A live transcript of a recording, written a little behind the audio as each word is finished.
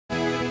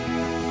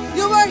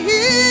are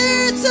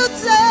here to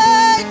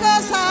take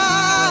us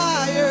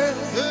higher.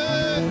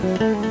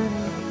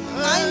 I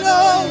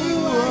know you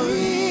are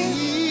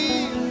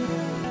here.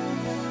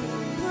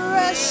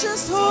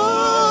 Precious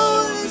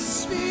Holy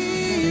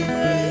Spirit,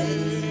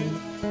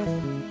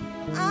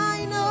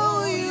 I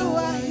know you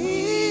are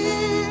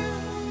here.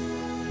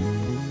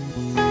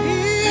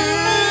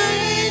 Here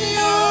in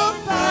your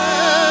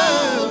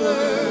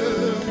power,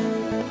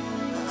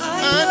 I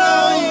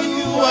know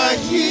you are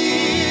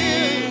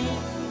here.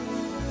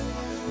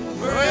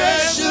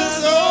 Precious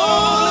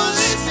Holy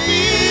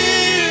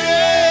Spirit,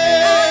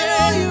 I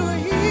know you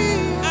are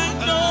here. I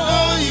know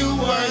you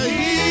are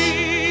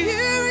here.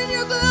 Here in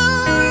your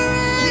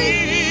glory.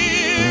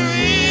 Here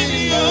in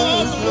your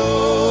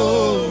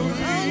glory.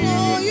 I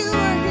know you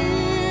are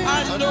here.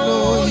 I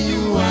know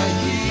you are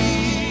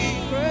here.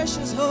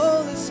 Precious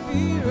Holy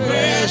Spirit.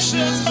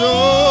 Precious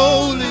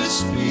Holy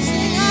Spirit.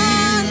 Sing, I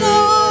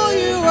know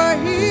you are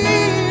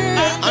here.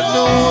 I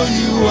know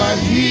you are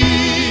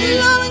here.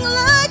 Flowing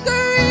like a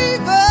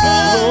river.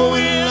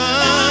 Flowing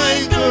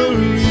like a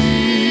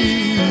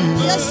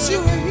river. Yes, you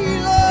are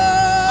here,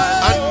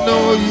 Lord. I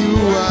know you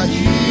are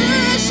here.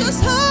 Precious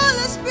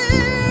Holy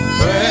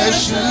Spirit.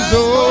 Precious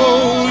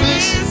Holy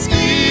Spirit.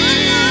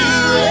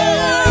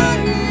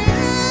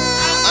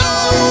 I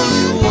know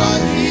you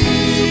are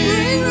here.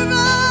 Bring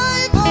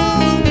revival.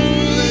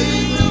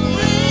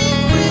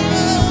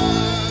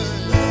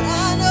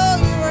 I know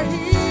you are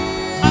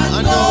here. I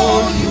know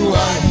you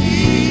are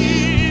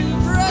here.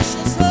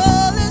 Precious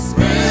Holy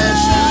Spirit.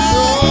 Precious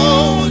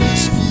Holy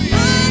Spirit.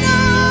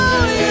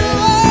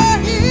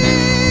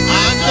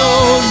 I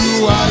know you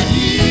are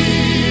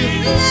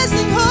here.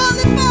 Blessing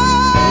Holy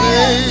Fire.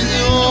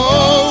 Blessing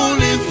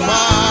Holy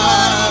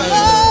Fire.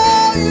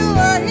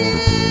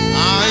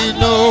 I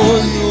know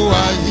you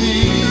are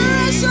here.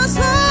 Precious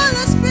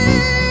Holy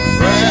Spirit.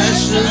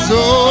 Precious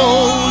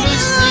Holy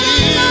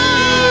Spirit.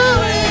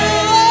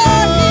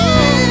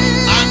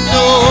 I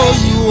know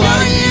you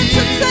are here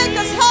to take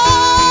us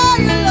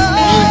higher, Lord.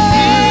 You're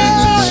here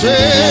to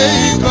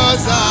take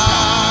us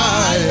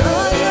higher.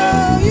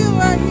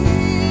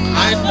 I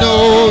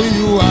know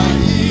you are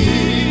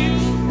here.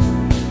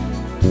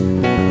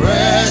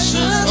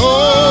 Precious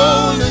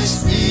Holy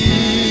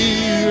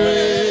Spirit.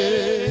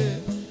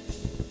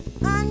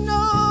 I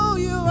know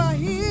you are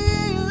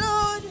here,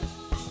 Lord.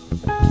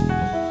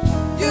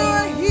 You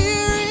are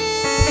here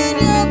in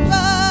your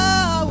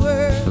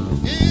power.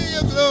 In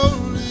your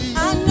glory. I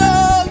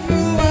know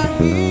you are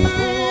here.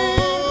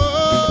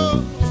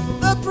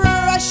 The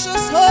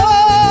precious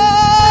Holy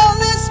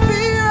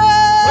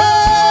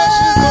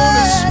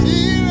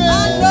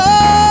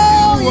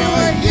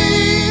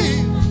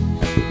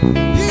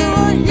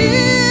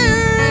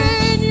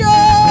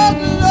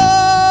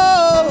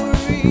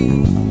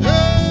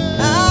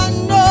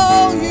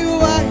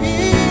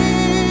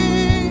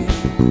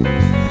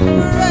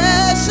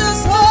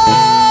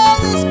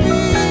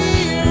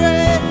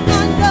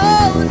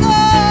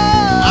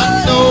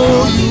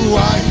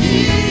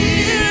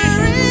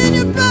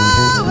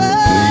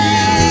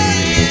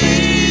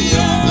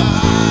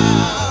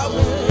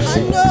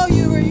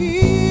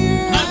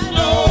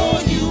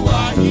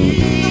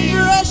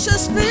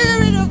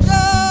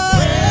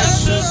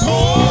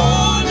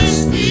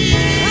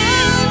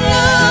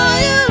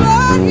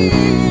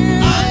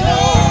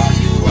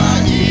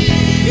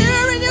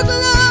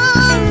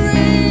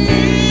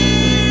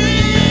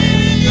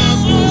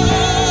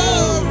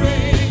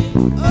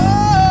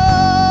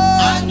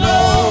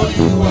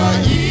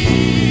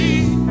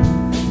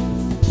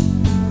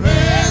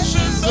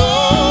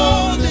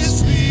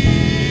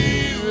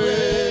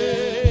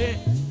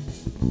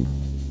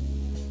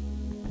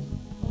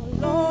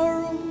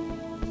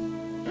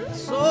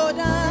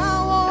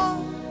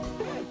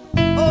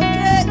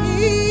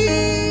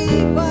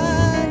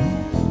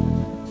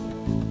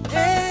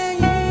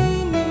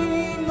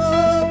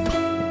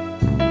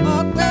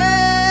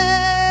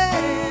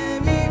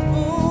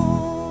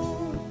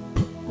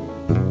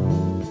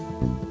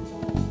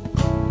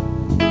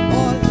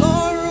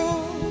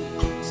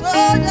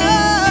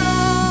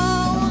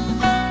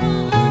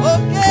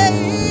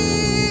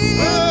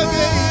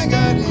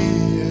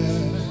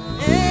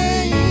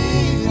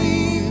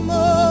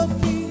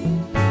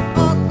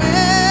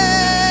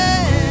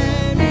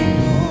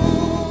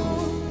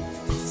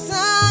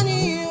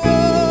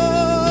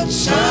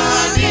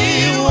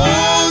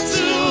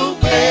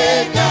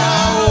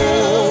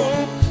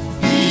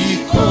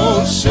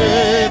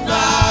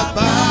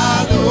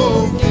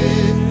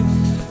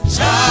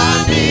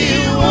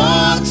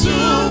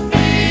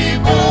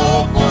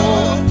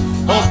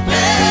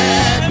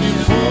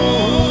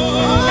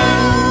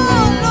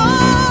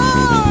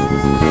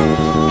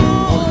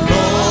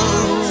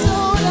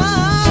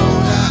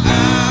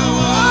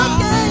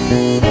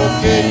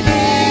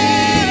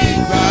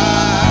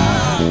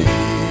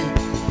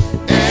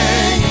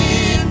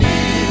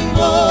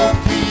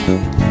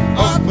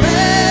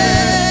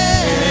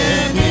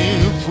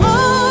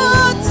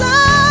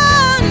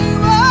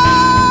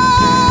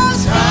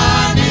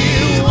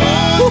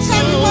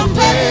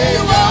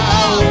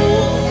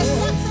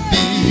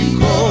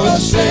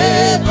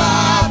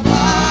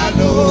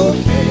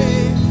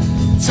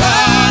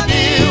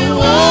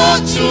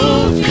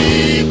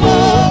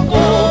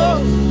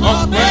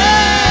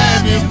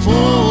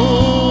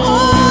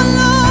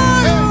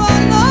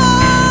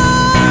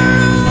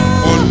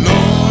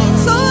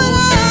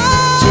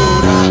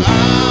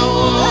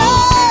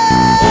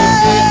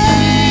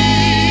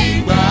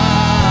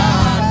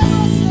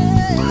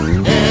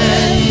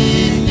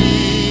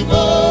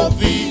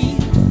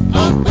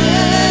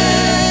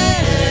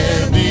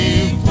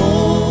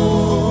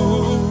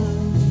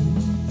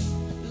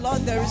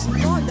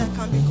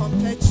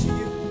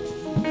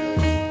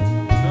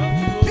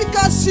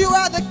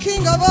are the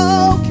King of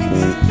all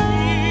kings.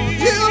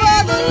 You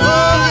are the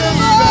Lord of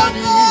all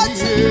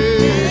gods.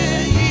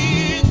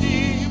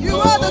 You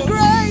are the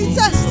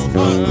greatest.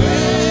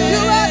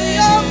 You are the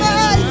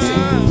Almighty.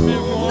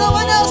 No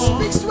one else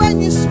speaks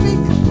when you speak.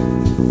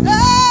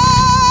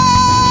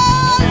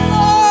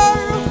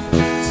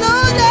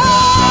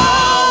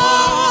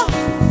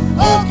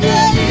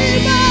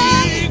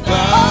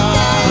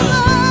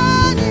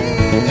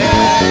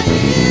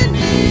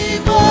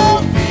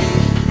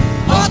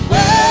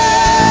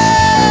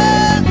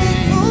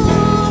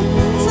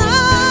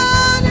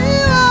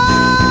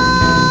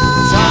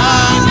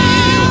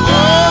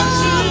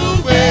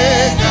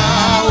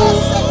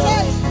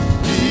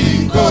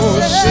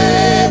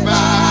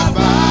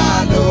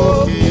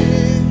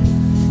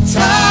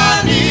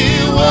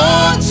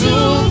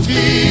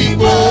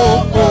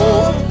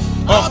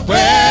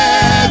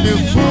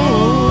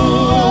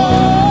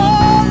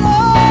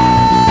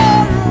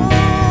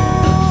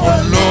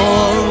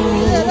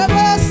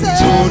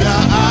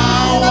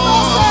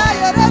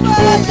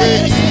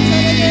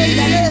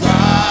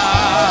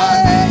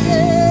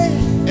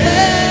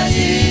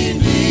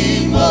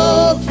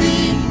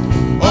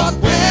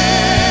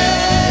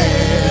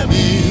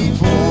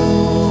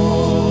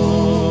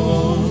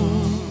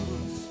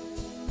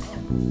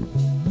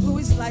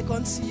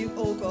 Unto you,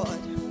 O God.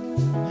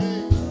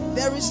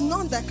 There is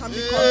none that can be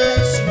compared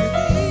to you.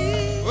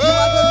 You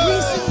are the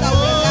reason that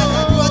we're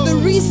gathered. You are the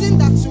reason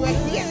that we're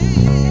here.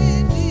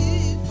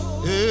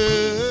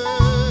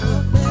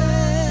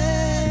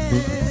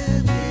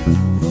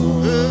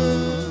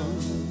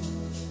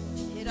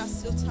 It is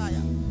so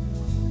tired.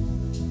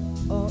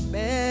 Oh,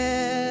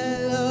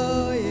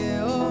 bello,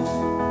 yeah, oh.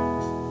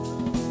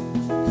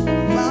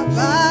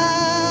 Baba.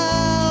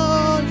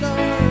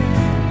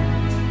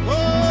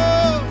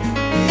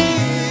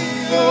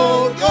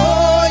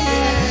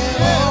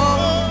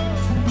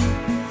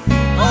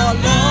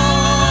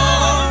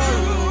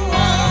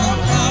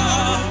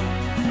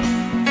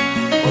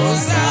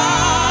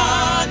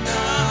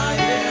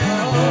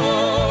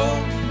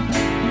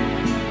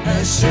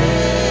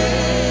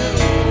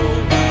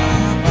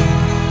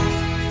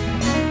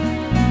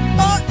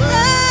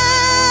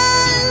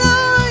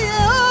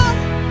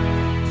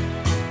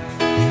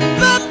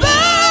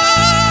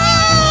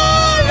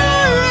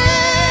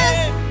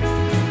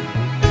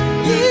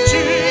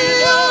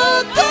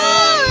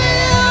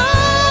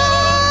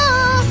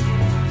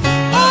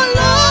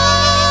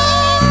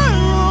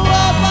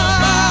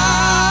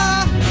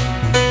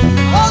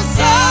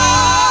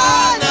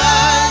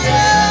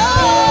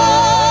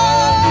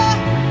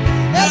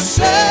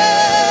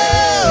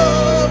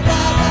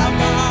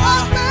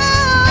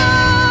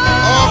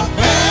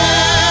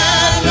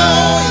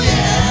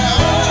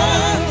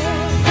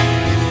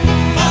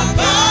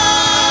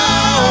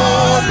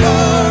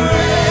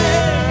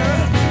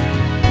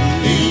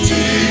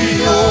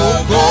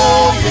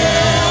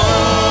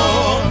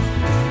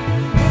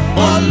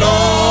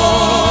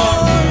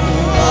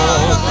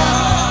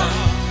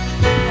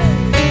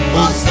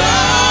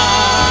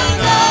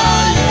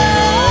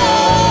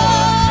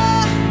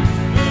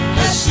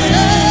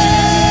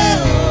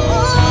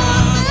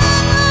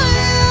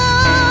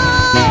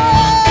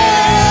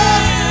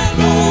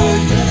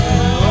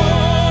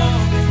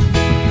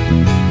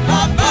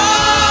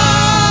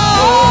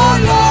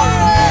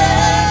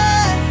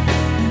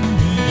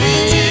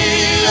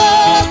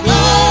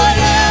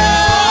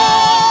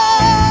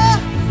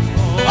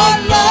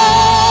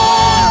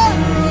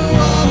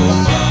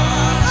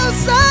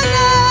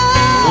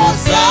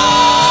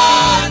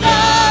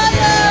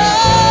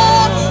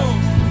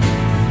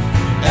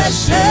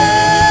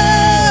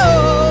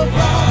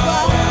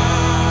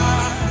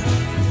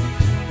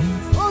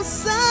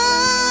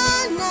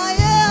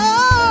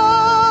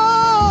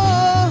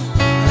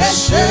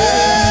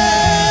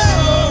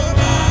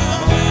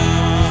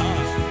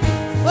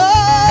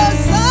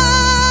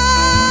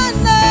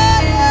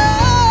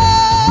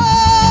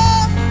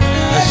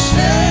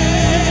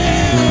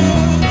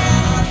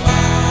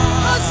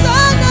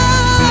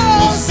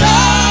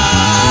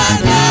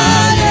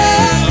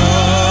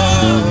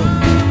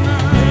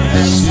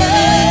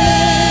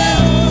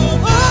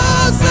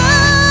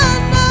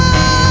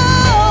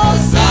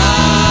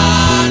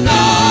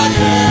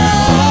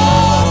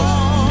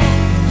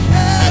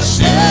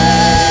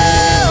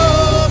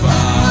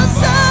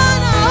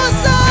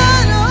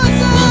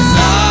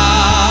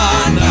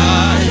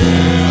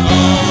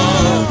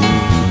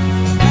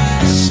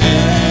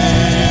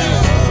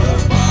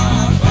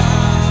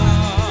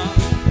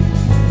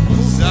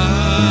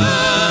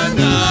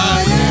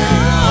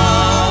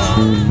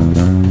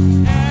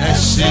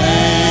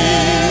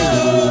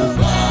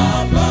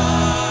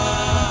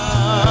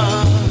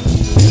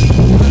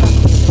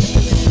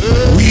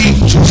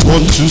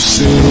 Want to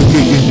say,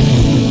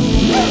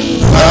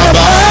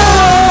 Baba,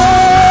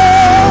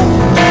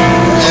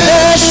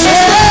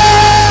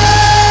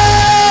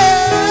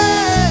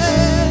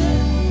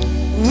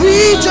 we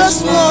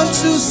just want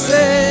to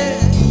say,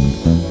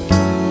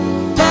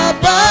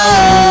 Baba,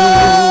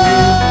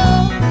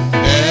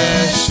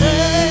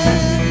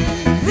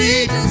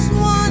 we just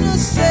want to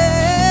say.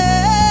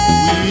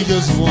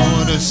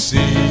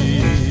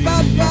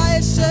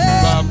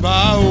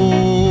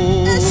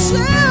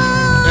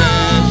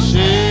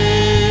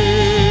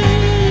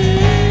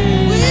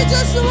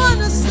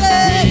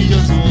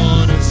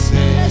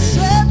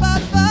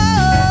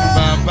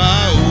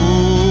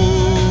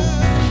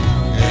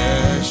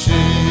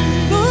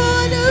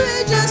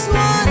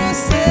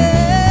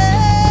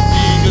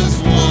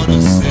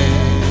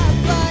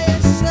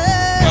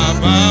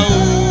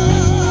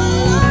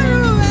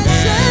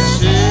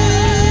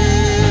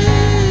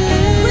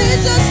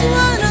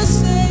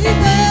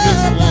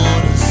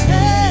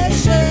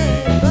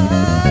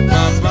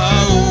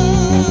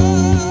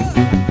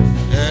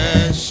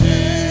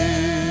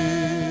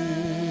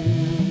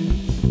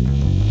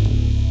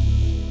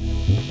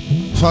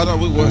 Father,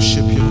 we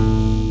worship you.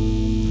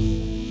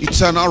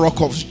 Eternal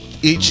Rock of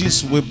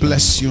Ages, we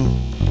bless you.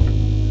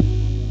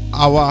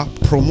 Our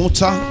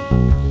promoter,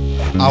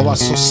 our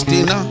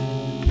sustainer,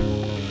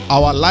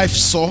 our life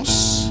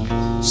source.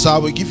 So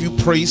we give you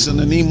praise in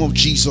the name of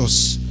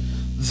Jesus.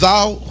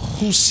 Thou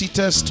who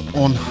sittest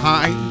on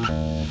high,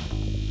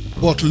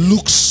 but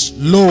looks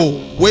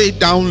low, way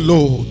down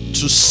low,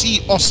 to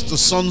see us the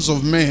sons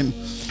of men.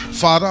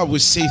 Father, we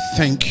say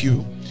thank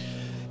you.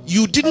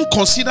 You didn't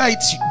consider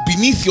it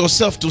beneath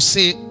yourself to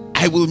say,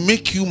 I will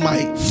make you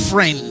my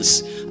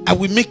friends, I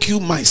will make you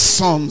my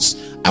sons,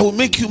 I will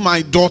make you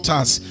my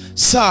daughters.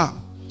 Sir,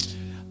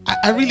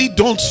 I really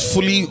can't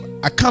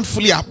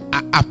fully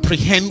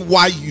apprehend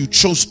why you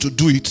chose to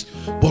do it.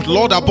 But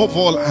Lord, above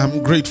all,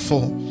 I'm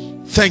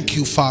grateful. Thank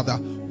you, Father.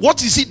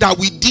 What is it that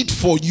we did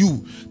for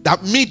you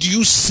that made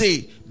you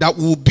say that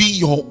will be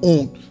your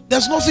own?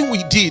 There's nothing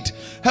we did.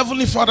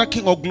 Heavenly Father,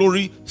 King of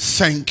glory,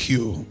 thank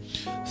you.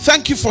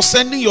 Thank you for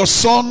sending your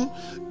son,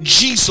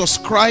 Jesus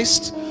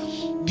Christ,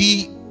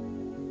 the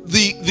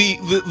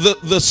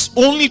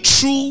only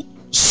true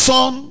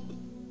son,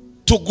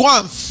 to go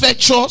and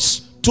fetch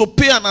us, to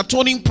pay an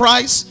atoning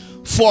price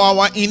for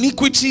our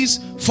iniquities,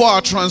 for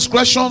our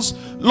transgressions.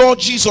 Lord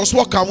Jesus,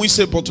 what can we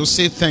say but to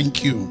say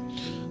thank you?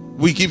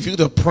 We give you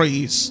the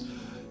praise.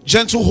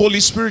 Gentle Holy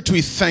Spirit,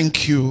 we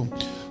thank you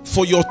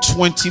for your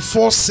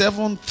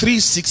 24/7,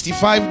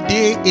 365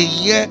 day a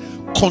year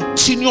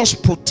continuous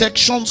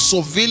protection,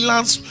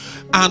 surveillance,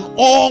 and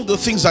all the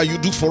things that you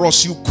do for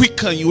us. You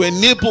quicken, you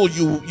enable,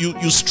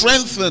 you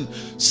strengthen.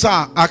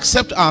 Sir,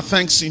 accept our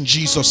thanks in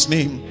Jesus'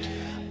 name.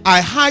 I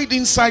hide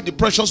inside the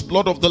precious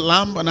blood of the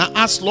Lamb, and I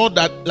ask, Lord,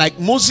 that like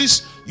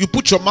Moses, you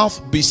put your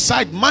mouth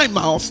beside my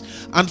mouth,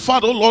 and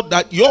Father, Lord,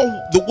 that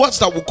the words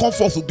that will come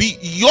forth will be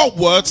your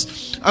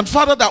words, and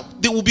Father, that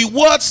there will be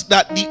words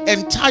that the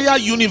entire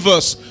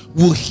universe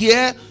will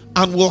hear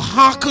and will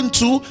hearken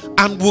to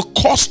and will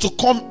cause to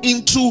come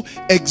into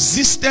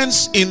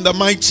existence in the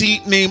mighty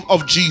name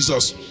of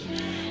Jesus.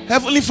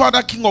 Heavenly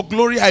Father, King of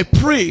glory, I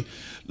pray,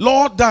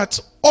 Lord, that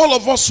all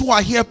of us who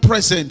are here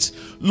present,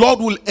 Lord,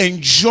 will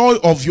enjoy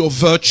of your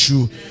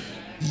virtue,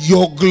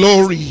 your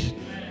glory,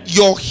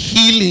 your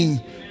healing,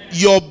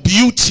 your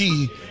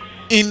beauty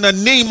in the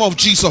name of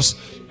Jesus.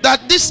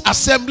 That this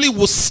assembly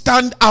will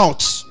stand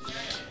out.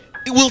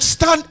 It will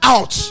stand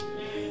out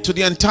to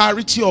the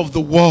entirety of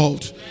the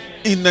world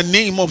in the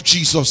name of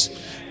Jesus.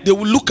 They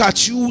will look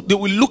at you, they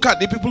will look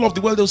at the people of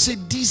the world, they'll say,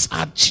 these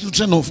are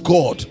children of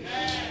God.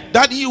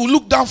 That you will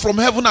look down from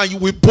heaven and you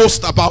will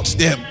boast about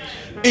them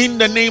in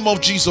the name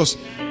of Jesus.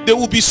 There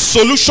will be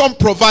solution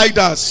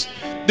providers.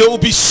 There will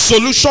be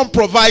solution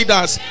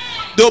providers.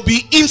 There will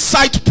be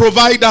insight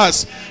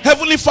providers.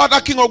 Heavenly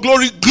Father, King of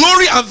glory,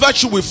 glory and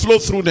virtue will flow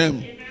through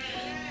them.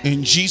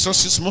 In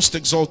Jesus' most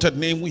exalted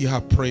name we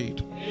have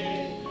prayed.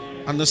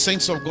 And the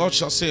saints of God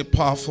shall say a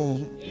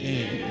powerful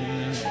amen.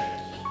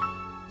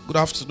 Good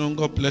afternoon.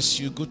 God bless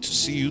you. Good to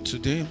see you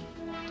today.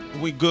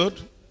 Are we good?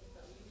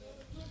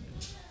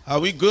 Are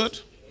we good?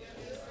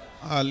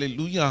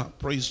 Hallelujah.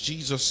 Praise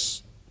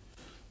Jesus.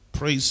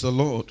 Praise the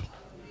Lord.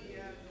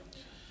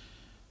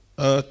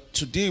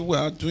 Today we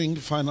are doing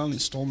the final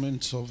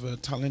installment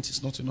of Talent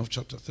is Not Enough,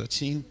 chapter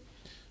 13.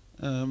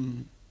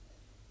 And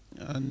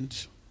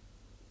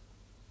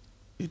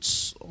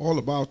it's all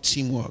about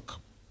teamwork.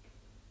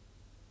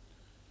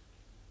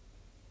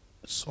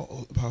 It's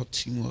all about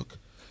teamwork.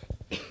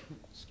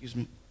 Excuse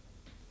me.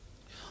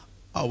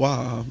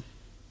 Our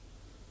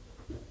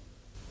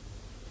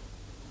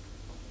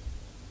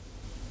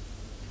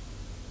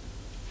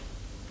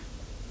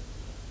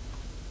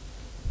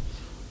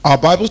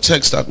Bible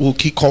text that we'll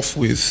kick off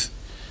with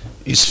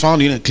is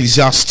found in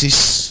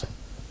Ecclesiastes.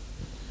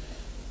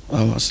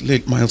 As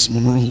late Miles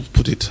Monroe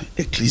put it,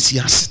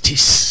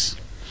 Ecclesiastes.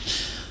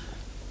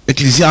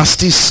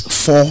 Ecclesiastes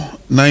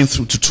 4:9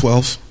 through to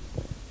 12.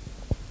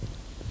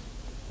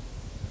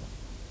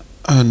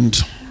 And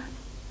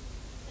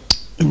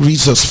it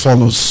reads as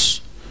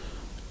follows: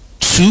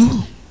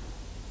 2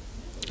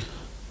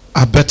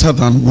 are better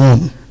than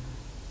 1,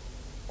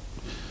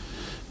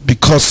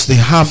 because they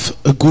have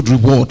a good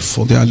reward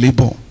for their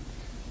labor.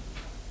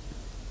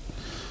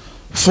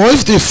 For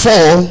if they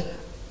fall,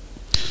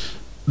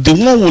 the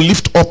one will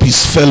lift up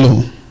his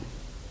fellow.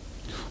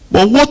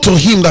 But woe to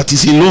him that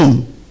is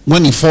alone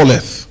when he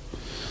falleth,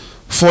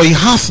 for he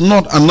hath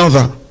not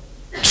another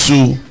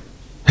to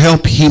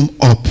help him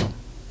up.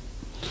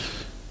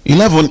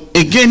 11.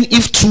 Again,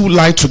 if 2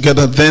 lie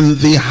together, then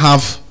they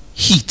have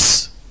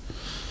heat.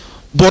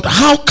 But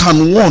how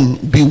can one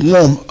be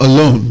warm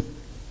alone?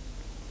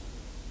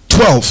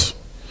 12.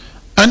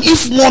 And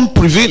if one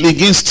prevail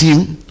against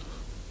him,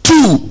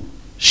 2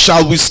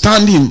 shall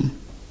withstand him.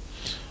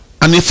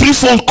 And a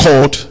threefold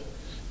cord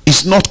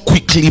is not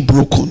quickly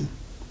broken.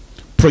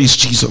 Praise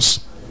Jesus.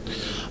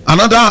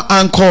 Another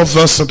anchor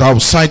verse that I will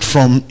cite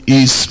from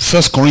is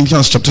 1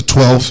 Corinthians chapter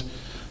 12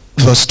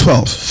 verse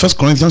 12. 1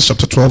 Corinthians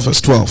chapter 12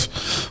 verse 12.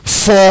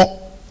 For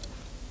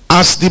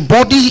as the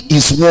body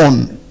is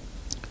one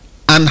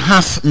and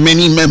hath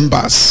many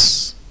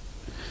members,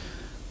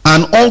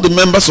 and all the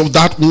members of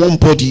that one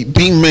body,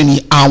 being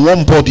many, are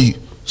one body,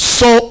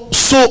 so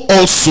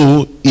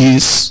also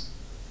is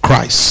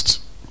Christ.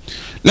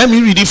 Let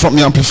me read it from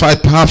the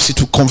Amplified. Perhaps it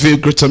will convey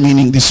greater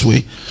meaning this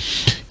way.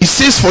 It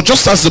says, for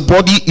just as the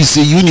body is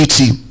a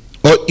unity,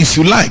 or if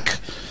you like,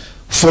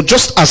 for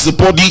just as the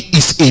body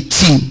is a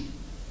team,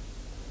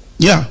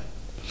 yeah,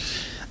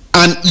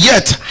 and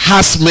yet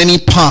has many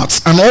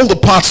parts, and all the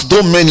parts,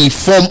 though many,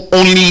 form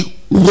only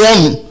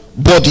one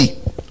body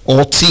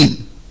or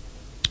team,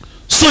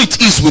 so it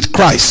is with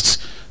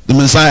Christ, the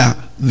Messiah,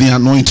 the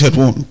anointed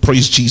one.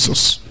 Praise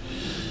Jesus.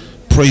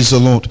 Praise the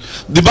Lord.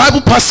 The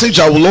Bible passage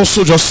I will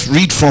also just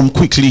read from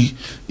quickly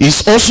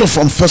is also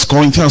from 1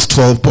 Corinthians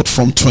 12, but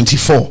from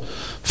 24. 1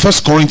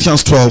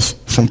 Corinthians 12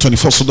 from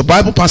 24. So the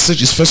Bible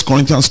passage is 1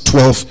 Corinthians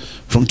 12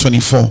 from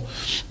 24,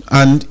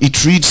 and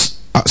it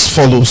reads as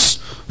follows: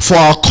 for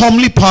our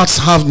comely parts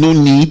have no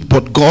need,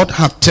 but God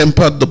hath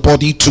tempered the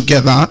body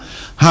together,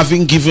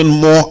 having given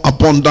more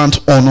abundant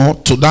honor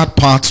to that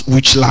part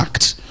which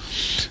lacked,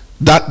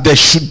 that there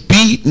should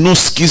be no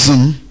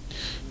schism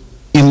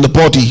in the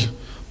body,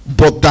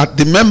 but that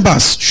the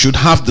members should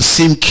have the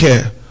same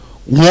care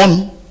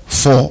one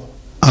for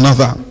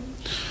another.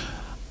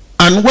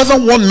 And whether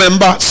one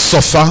member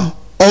suffer,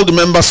 all the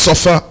members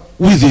suffer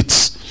with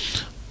it.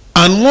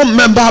 And one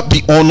member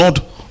be honored,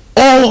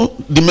 all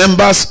the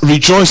members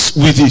rejoice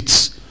with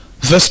it.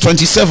 Verse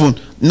 27.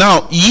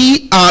 Now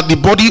ye are the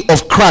body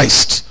of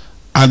Christ,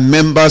 and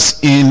members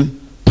in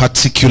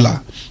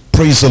particular.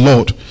 Praise the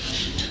Lord.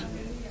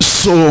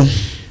 So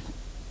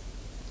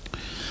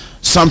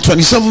Psalm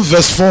 27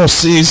 verse 4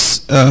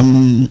 says,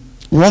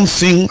 one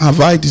thing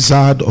have I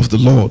desired of the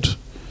Lord,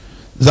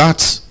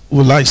 that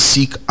will I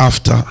seek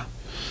after,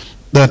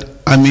 that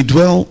I may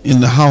dwell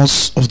in the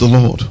house of the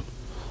Lord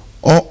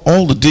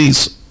all the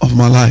days of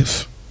my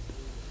life,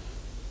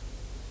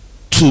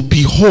 to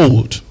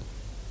behold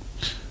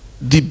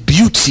the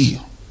beauty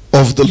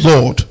of the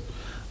Lord,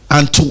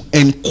 and to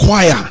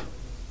inquire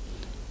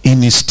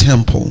in his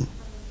temple.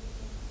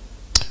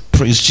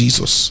 Praise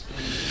Jesus.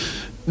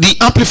 The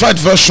Amplified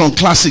Version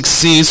Classic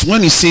says,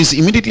 when it says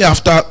immediately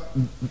after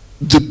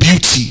the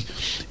beauty,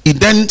 it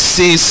then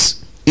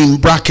says in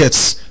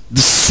brackets,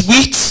 the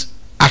sweet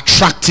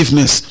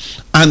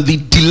attractiveness and the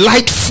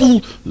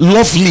delightful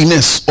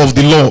loveliness of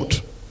the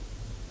Lord,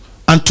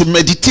 and to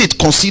meditate,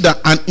 consider,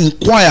 and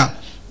inquire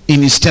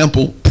in his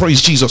temple.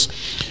 Praise Jesus.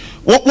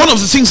 One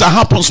of the things that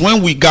happens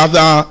when we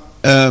gather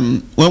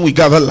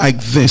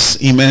like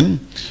this, amen,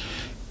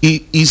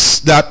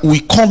 is that we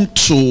come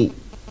to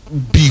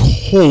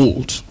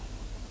behold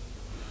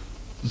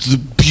the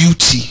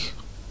beauty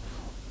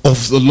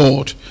of the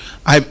Lord.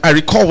 I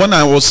recall when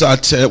I was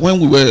at when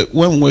we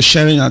were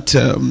sharing at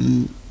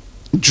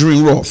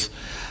during Roth,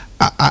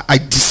 I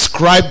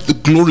described the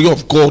glory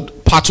of God.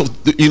 Part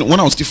of the, when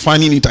I was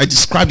defining it, I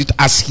described it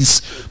as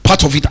his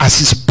part of it as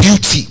his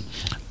beauty.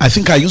 I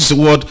think I used the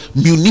word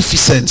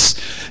munificence.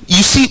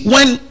 You see,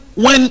 when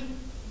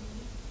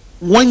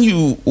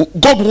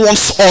God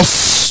wants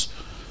us,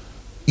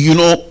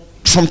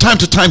 from time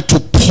to time, to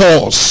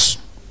pause,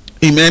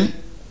 amen,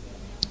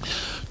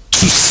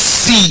 to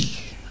see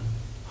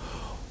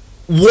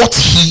what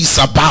he's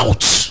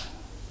about,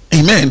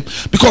 amen,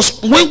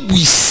 because when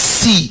we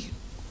see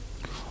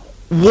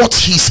what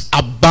he's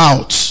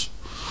about,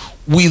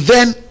 we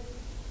then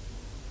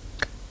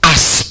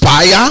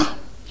aspire,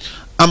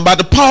 and by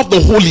the power of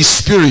the Holy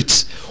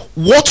Spirit,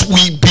 what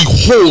we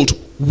behold,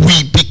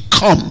 we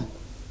become.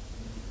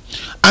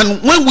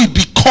 And when we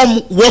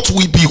become what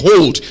we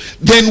behold,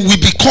 then we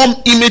become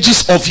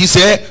images of his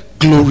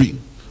glory.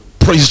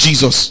 Praise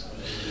Jesus.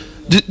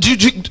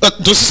 Does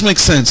this make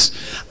sense?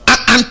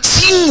 And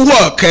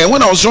teamwork.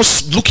 When I was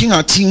just looking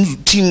at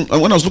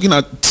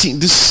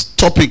this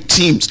topic,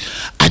 teams,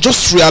 I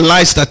just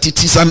realized that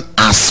it is an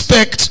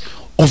aspect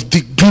of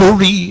the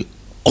glory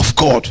of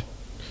God.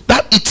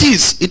 That it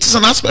is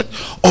an aspect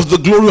of the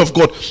glory of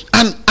God.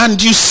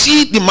 And you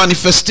see the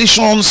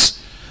manifestations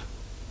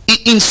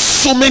in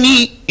so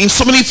many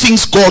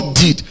things God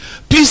did.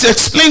 Please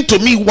explain to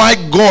me why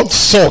God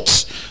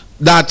thought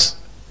that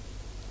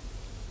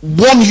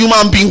one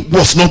human being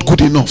was not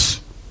good enough.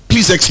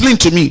 Please explain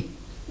to me,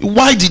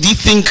 why did he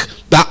think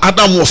that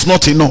Adam was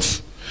not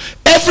enough?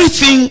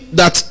 Everything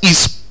that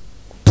is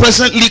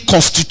presently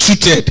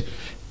constituted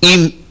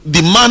in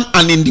the man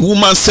and in the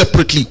woman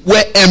separately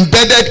were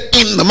embedded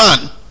in the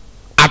man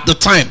at the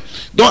time.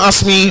 Don't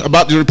ask me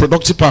about the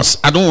reproductive parts.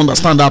 I don't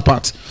understand that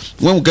part.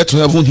 When we get to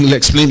heaven, he'll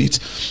explain it.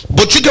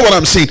 But you get what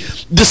I'm saying.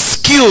 The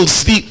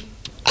skills,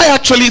 I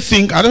actually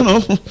think, I don't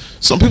know,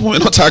 some people may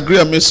not agree.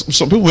 I mean,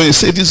 some people may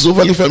say this is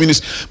overly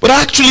feminist, but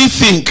I actually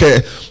think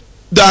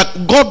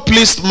that God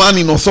placed man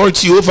in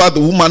authority over the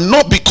woman,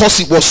 not because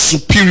he was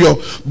superior,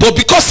 but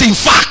because in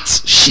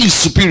fact she is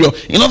superior.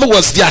 In other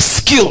words, their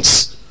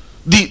skills,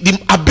 the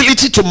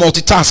ability to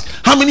multitask.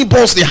 How many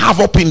balls they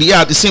have up in the air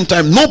at the same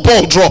time? No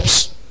ball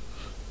drops.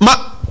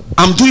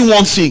 I'm doing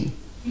one thing.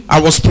 I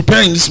was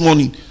preparing this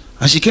morning,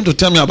 and she came to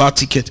tell me about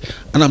ticket,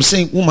 and I'm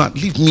saying, woman,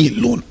 leave me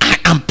alone.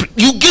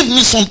 You give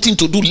me something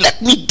to do,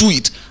 let me do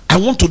it. I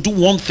want to do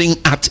one thing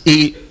at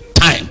a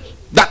time.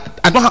 That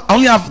I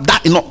only have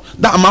that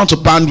amount of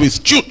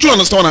bandwidth. Do you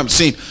understand what I'm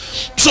saying?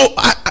 So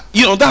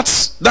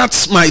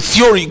that's my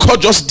theory.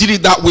 God just did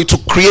it that way to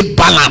create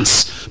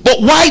balance. But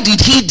why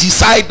did he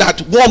decide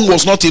that one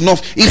was not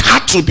enough? It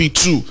had to be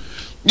two.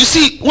 You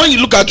see, when you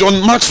look at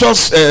John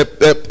Maxwell's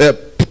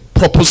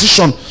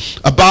proposition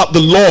about the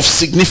law of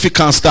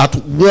significance, that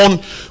one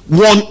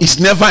is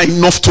never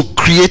enough to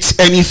create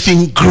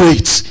anything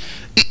great.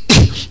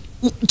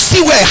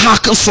 See where it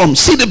harkens from.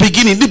 See the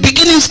beginning. The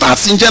beginning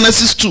starts in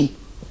Genesis 2.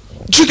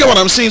 Do you get what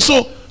I'm saying?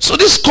 So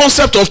this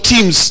concept of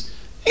teams,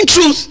 in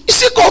truth,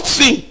 it's a God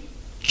thing.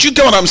 Do you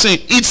get what I'm saying?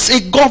 It's a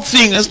God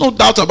thing. There's no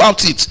doubt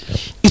about it.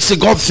 It's a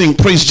God thing.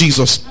 Praise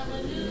Jesus.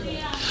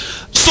 Hallelujah.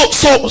 So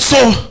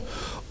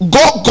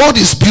God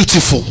is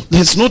beautiful.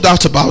 There's no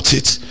doubt about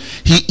it.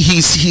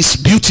 He's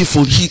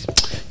beautiful.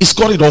 He's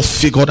got it all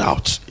figured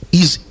out.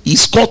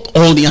 He's got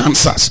all the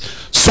answers.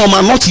 Some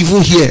are not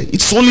even here.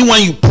 It's only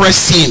when you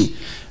press in,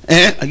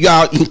 you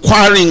are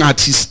inquiring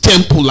at his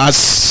temple, as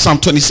Psalm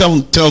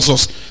 27 tells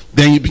us,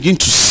 then you begin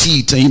to see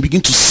it, and you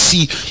begin to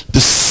see the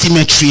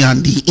symmetry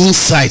and the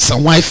insights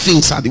and why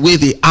things are the way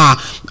they are.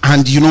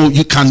 And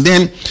you can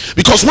then,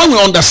 because when we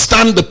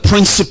understand the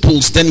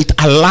principles, then it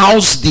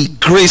allows the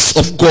grace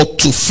of God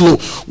to flow.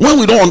 When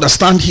we don't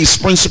understand his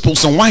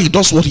principles and why he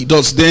does what he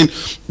does, then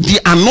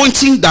the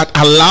anointing that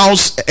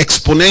allows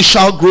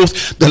exponential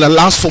growth, that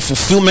allows for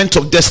fulfillment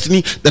of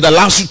destiny, that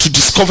allows you to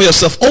discover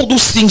yourself, all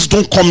those things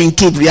don't come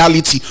into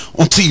reality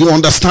until you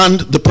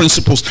understand the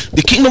principles.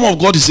 The kingdom of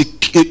God is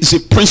a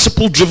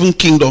principle driven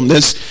kingdom.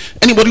 There's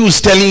anybody who's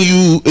telling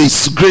you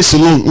it's grace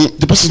alone,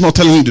 the person's not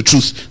telling you the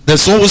truth.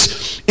 There's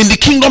always, in the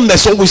kingdom,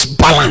 there's always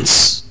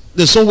balance.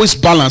 There's always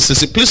balance.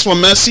 There's a place for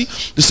mercy,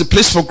 there's a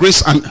place for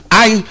grace, and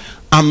I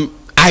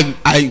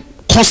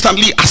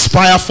constantly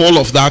aspire for all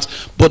of that.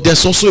 But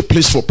there's also a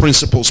place for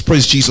principles.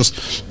 Praise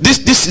Jesus. This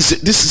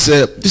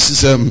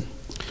is a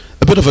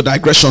bit of a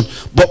digression,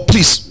 but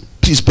please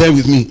bear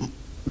with me.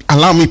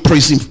 Allow me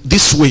praise him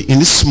this way, in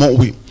this small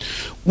way.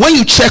 When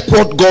you check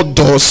what God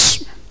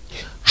does,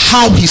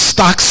 how he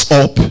stacks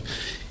up,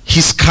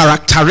 his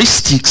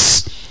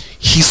characteristics,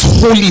 his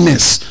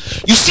holiness,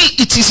 you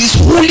see, it is his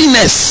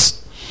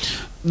holiness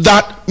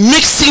that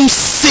makes him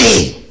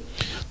say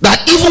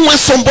that even when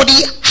somebody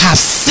has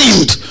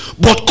sinned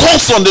but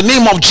calls on the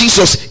name of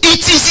Jesus,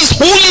 it is his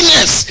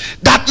holiness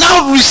that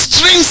now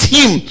restrains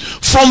him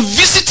from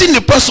visiting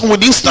the person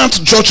with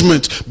instant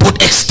judgment,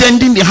 but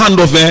extending the hand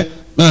of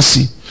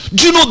mercy.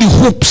 Do you know the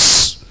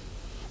hoops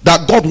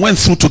that God went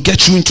through to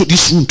get you into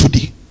this room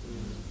today?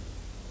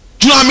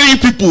 Do you know how many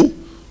people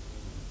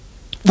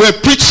were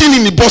preaching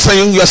in the bus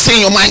and you are saying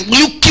in your mind,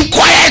 you keep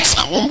quiet,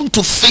 I want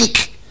to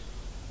think.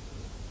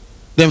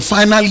 Then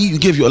finally you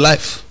gave your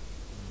life.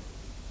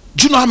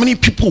 Do you know how many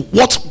people,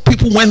 what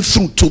people went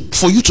through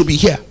for you to be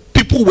here?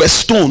 People were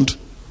stoned.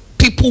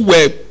 People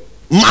were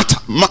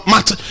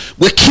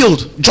were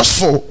killed just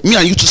for me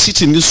and you to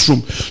sit in this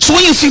room. So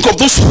when you think of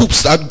those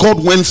hoops that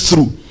God went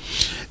through,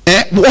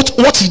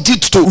 what he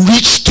did to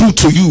reach through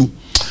to you,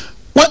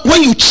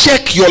 when you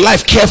check your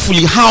life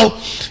carefully, how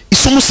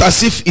it's almost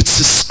as if it's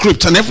a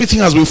script and everything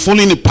has been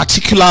following a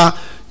particular,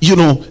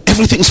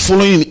 everything's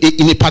following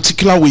in a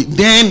particular way,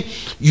 then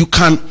you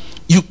can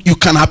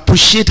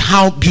appreciate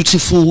how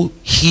beautiful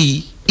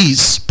he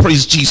is.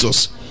 Praise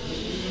Jesus.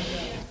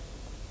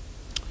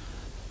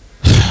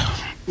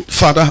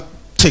 Father,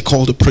 take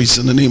all the praise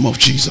in the name of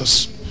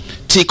Jesus.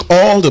 Take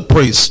all the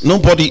praise.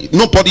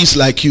 Nobody's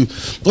like you.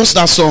 What's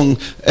that song?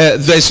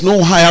 There's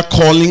no higher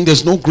calling,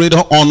 there's no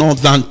greater honor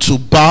than to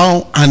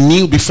bow and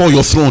kneel before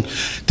your throne.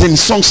 Then the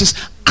song says,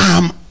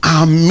 I'm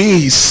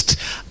amazed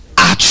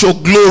at your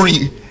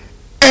glory,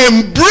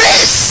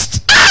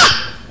 embraced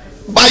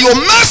by your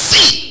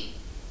mercy.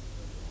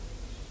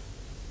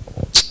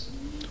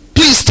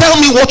 Please tell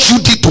me what you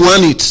did to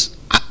earn it.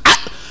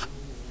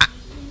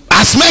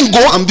 As men go,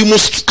 I'm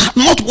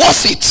not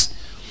worth it.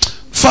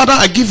 Father,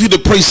 I give you the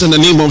praise in the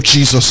name of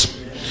Jesus.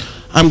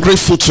 I'm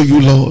grateful to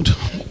you, Lord.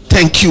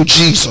 Thank you,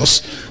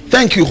 Jesus.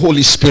 Thank you,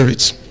 Holy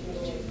Spirit.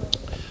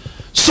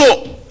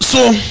 So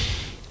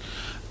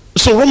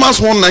Romans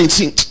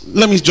 1:19,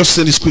 let me just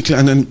say this quickly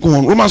and then go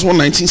on. Romans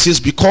 1:19 says,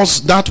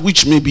 because that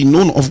which may be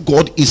known of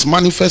God is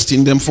manifest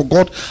in them, for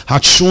God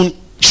had showed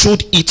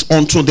it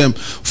unto them.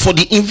 For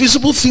the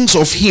invisible things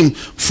of him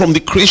from the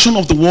creation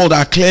of the world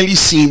are clearly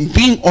seen,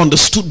 being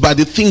understood by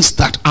the things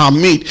that are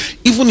made,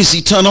 even his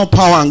eternal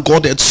power and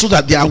Godhead, so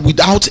that they are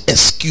without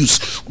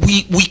excuse.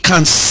 We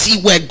can see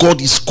where God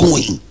is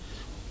going.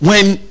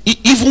 When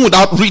even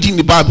without reading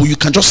the Bible, you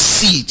can just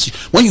see it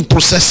when you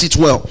process it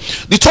well.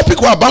 The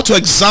topic we're about to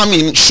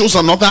examine shows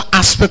another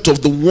aspect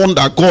of the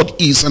wonder God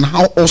is and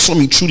how awesome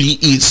he truly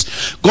is.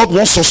 God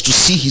wants us to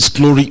see his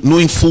glory,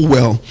 knowing full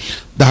well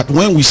that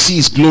when we see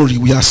his glory,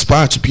 we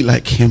aspire to be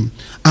like him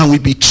and we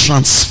be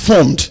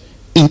transformed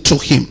into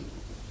him.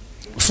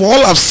 For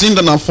all have sinned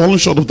and have fallen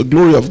short of the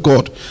glory of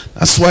God.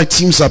 That's why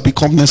teams have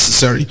become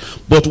necessary.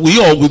 But we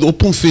all, with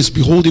open face,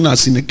 beholding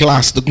as in a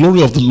glass the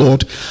glory of the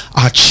Lord,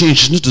 are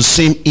changed into the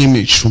same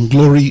image from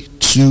glory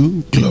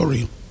to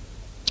glory,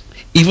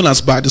 even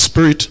as by the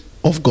Spirit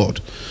of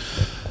God.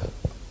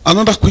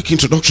 Another quick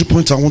introductory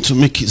point I want to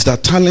make is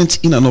that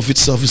talent in and of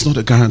itself is not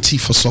a guarantee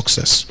for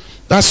success.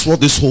 That's what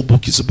this whole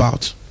book is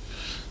about.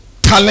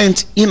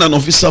 Talent in and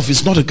of itself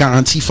is not a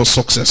guarantee for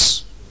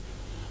success.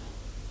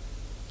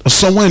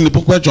 Somewhere in the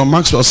book where John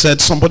Maxwell said,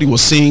 somebody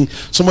was saying,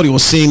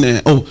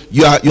 oh,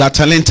 you are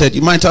talented,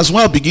 you might as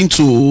well begin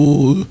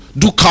to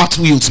do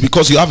cartwheels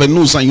because you have a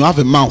nose and you have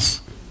a mouth.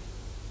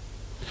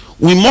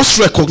 We must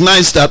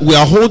recognize that we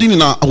are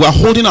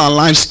holding our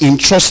lives in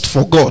trust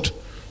for God.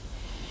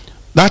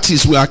 That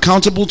is, we are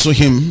accountable to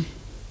Him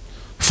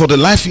for the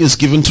life He has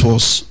given to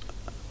us.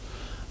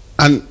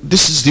 And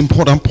this is the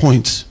important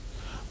point.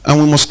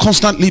 And we must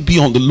constantly be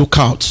on the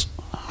lookout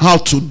how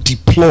to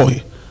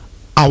deploy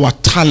our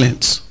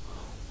talent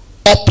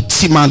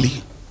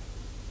optimally.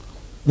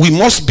 We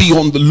must be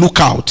on the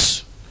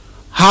lookout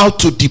how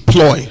to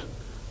deploy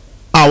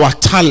our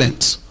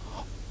talent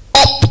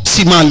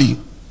optimally,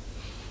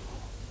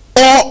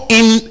 or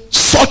in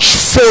such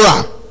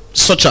fora,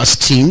 such as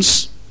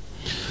teams,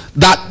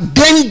 that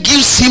then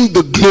gives Him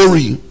the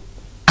glory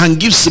and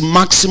gives the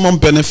maximum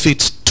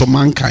benefit to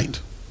mankind.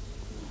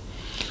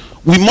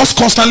 We must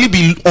constantly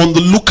be on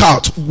the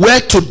lookout where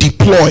to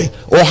deploy,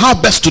 or how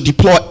best to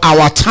deploy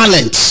our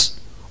talents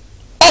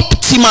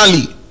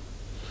optimally.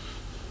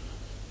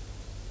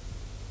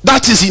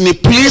 That is, in a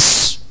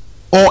place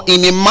or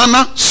in a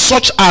manner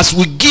such as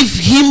we give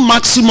Him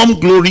maximum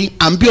glory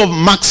and be of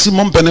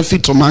maximum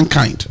benefit to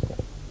mankind.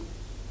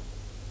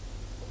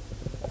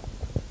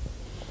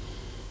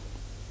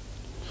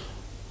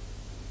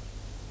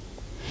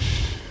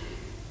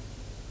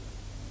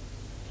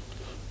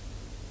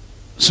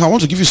 So I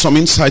want to give you some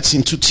insights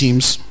into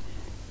teams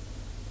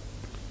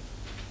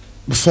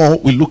before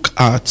we look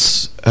at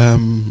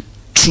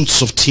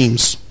truths of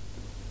teams.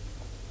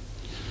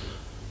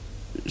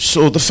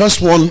 So the first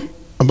one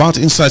about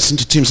insights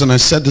into teams, and I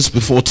said this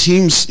before,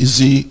 teams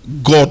is a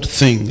God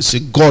thing. It's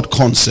a God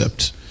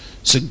concept.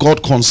 It's a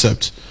God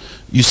concept.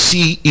 You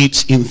see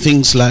it in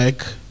things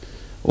like,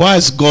 why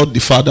is God the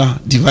Father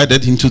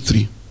divided into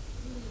three?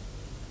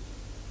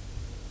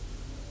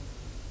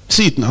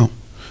 See it now.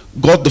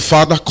 God the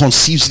Father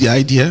conceives the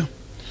idea.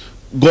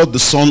 God the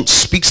Son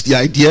speaks the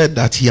idea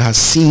that he has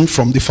seen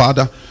from the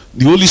Father.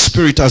 The Holy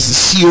Spirit, as the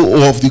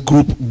CEO of the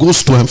group,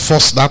 goes to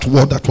enforce that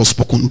word that was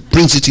spoken,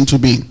 brings it into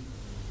being.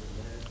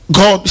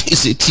 God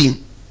is a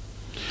team.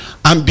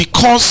 And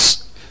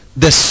because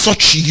there's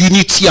such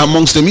unity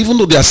amongst them, even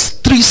though there's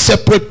three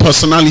separate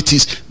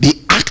personalities, they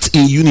act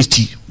in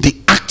unity. They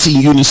act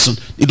in unison.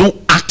 They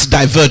don't act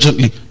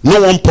divergently.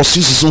 No one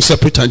pursues his own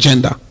separate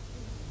agenda.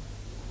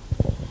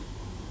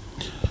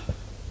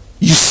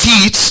 You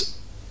see it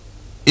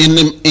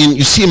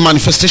you see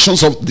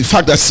manifestations of the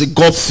fact that it's a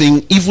God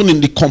thing, even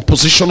in the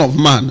composition of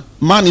man.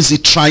 Man is a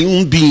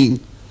triune being.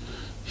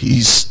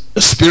 He's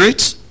a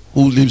spirit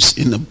who lives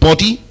in a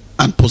body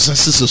and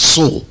possesses a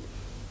soul.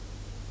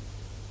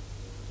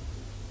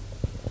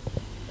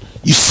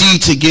 You see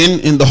it again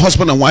in the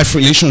husband and wife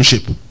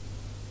relationship.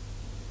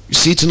 You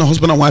see it in the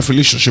husband and wife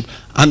relationship.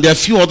 And there are a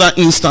few other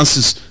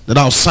instances that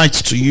I'll cite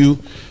to you.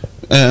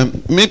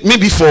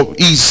 Maybe for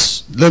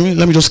ease, let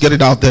me just get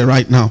it out there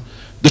right now.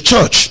 The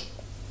church,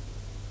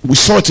 we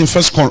saw it in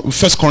First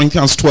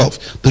Corinthians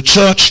 12. The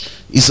church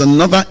is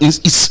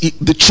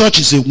the church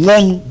is a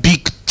one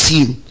big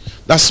team.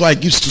 That's why it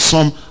gives to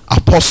some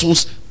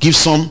apostles, gives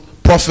some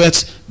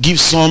prophets,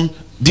 gives some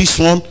this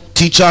one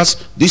teachers,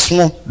 this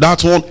one,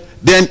 that one.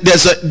 Then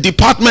there's a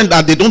department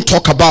that they don't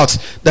talk about,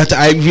 that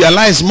I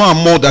realize more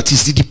and more that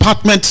is the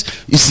department,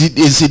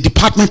 is a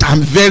department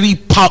I'm very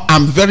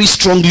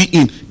strongly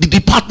in. The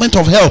department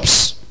of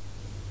helps.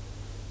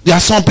 There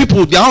are some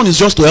people, their own is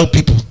just to help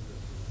people.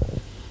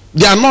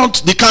 They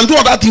can do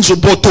other things,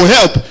 but to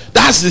help,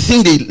 that's the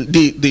thing that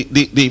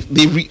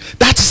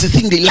is the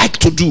thing they like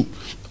to do.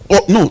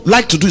 Or no,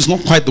 like to do is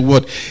not quite the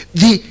word.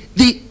 They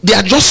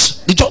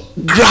just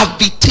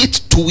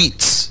gravitate to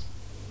it.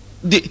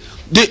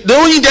 They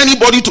don't need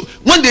anybody to,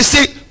 when they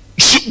say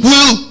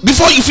will,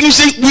 before you finish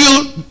saying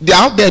will, they're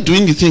out there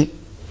doing the thing.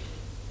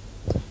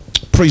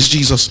 Praise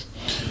Jesus.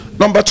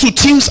 Number two,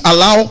 teams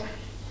allow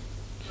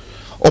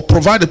or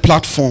provide a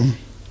platform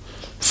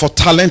for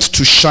talent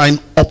to shine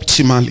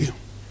optimally.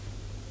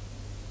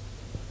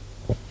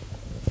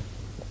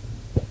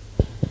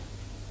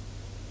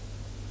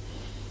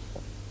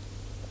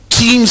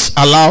 Teams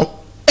allow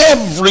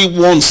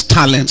everyone's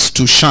talents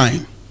to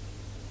shine.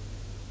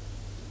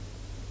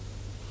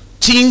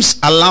 Teams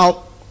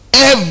allow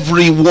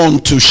everyone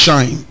to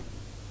shine.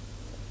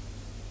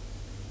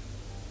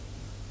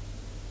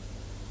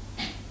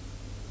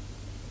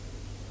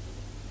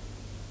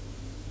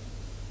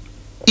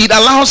 It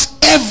allows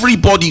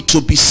everybody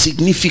to be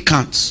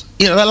significant.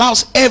 It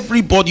allows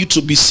everybody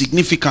to be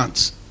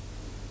significant.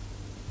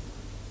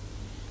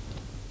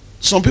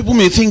 Some people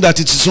may think that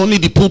it is only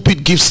the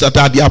pulpit gifts that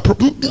are the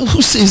appropriate.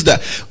 Who says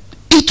that?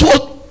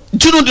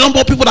 Do you know the number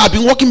of people that have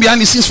been working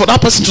behind the scenes for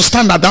that person to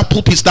stand at that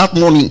pulpit that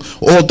morning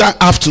or that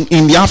afternoon,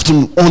 in the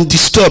afternoon,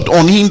 undisturbed,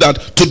 unhindered,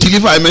 to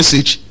deliver a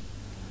message?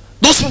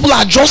 Those people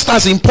are just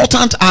as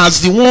important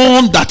as the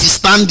one that is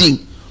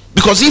standing.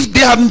 Because if they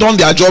hadn't done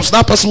their jobs,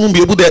 that person wouldn't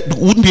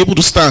be able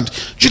to stand.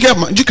 Do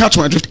you catch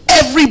my drift?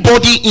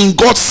 Everybody in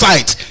God's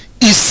sight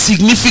is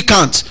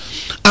significant.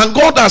 And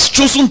God has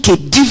chosen to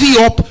divvy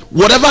up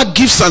whatever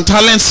gifts and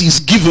talents he's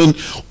given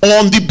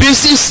on the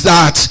basis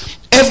that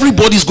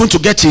everybody's going to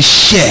get a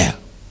share.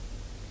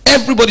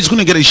 Everybody's going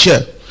to get a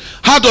share.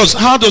 How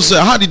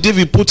did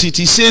David put it?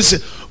 He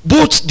says,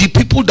 both the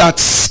people that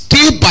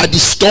stay by the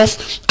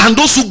stuff and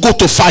those who go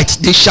to fight,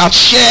 they shall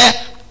share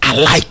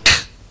alike.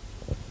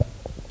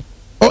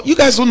 Oh, you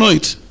guys don't know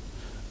it.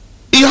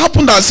 It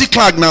happened at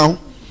Ziklag now.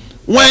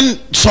 When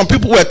some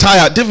people were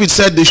tired, David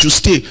said they should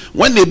stay.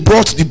 When they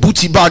brought the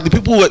booty back, the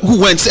people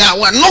who went said,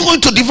 we're not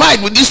going to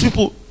divide with these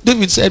people.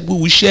 David said, we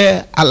will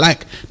share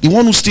alike. The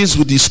one who stays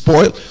with the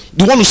spoil,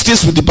 the one who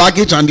stays with the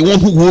baggage, and the one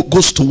who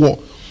goes to war.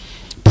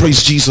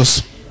 Praise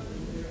Jesus.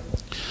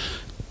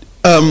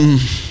 The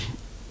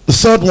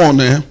third one,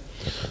 the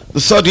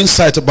third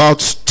insight about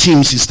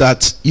teams is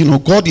that,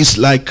 God is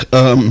like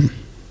an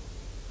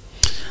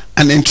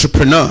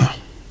entrepreneur.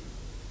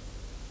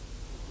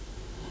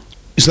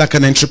 He's like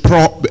an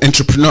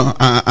entrepreneur,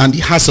 and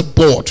he has a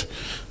board.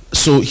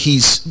 So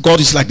God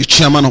is like the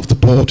chairman of the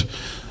board.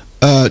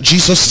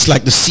 Jesus is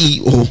like the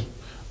CEO,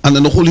 and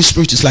then the Holy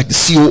Spirit is like the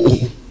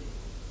COO.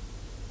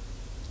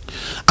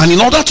 And in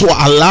order to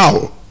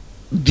allow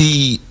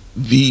the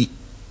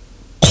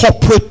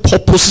corporate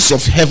purposes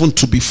of heaven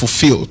to be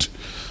fulfilled,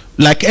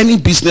 like any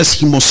business,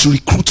 he must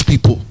recruit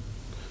people.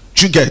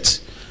 Do you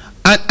get?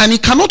 And he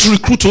cannot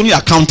recruit only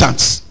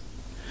accountants.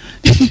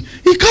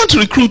 He can't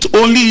recruit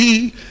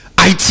only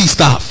IT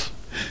staff.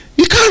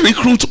 He can't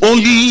recruit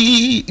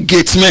only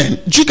gatesmen.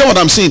 Do you get what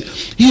I'm saying?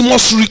 He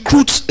must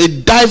recruit a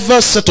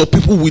diverse set of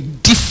people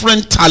with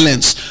different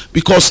talents,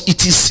 because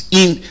it is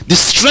in the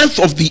strength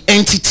of the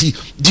entity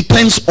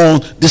depends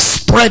on the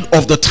spread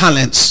of the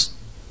talents.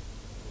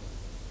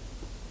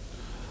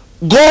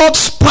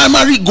 God's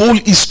primary goal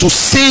is to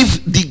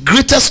save the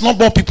greatest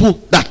number of people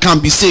that can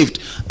be saved,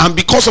 and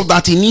because of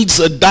that he needs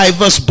a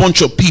diverse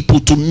bunch of people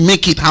to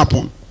make it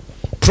happen.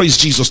 Praise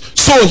Jesus.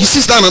 So he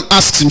sits down and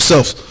asks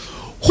himself,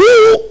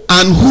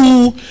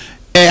 who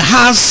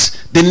has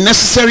the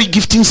necessary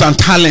giftings and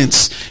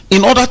talents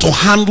in order to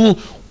handle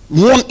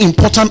one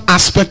important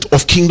aspect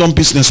of kingdom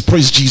business?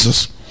 Praise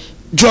Jesus.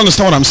 Do you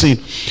understand what I'm saying?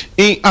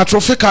 At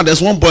Rofeka,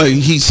 there's one boy.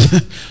 He's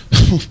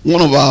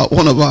one of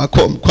our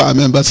choir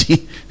members.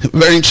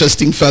 Very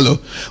interesting fellow,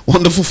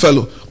 wonderful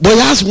fellow. But he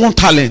has one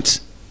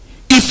talent.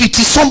 If it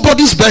is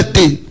somebody's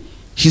birthday,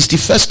 he's the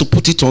first to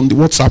put it on the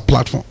WhatsApp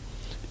platform.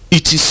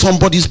 It is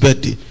somebody's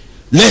birthday.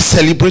 Let's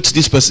celebrate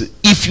this person.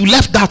 If you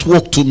left that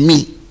work to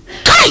me,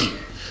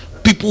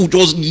 people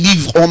just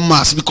leave en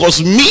masse,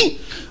 because me,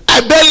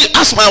 I barely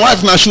ask my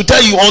wife now. She'll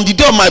tell you on the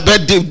day of my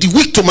birthday, the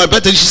week to my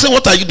birthday, she said,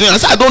 what are you doing? I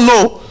said, I don't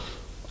know.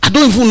 I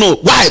don't even know.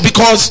 Why?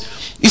 Because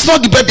it's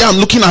not the birthday I'm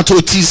looking at.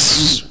 It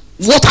is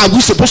what are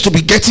we supposed to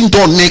be getting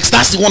done next.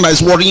 That's the one that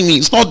is worrying me.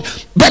 It's not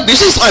birthday.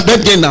 It's my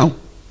birthday now.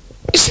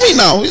 It's me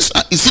now.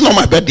 It's not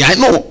my birthday. I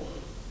know.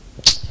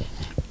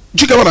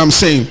 Do you get what I'm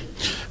saying?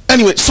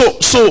 Anyway, so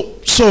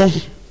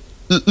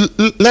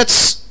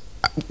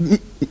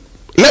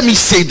let me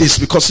say this,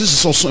 because this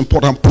is also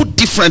important. Put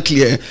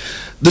differently,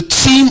 the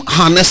team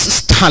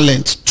harnesses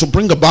talent to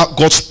bring about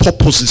God's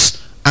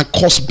purposes and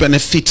cause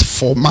benefit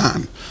for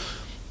man.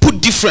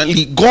 Put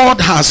differently, God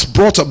has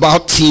brought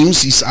about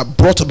teams. He's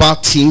brought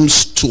about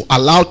teams to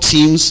allow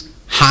teams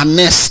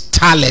harness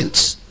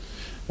talent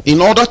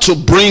in order to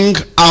bring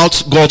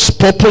out God's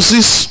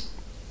purposes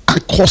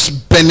and cause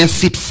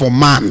benefit for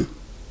man.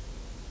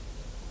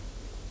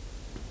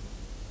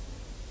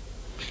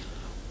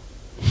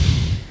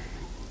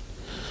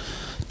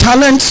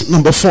 Talent,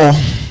 number 4,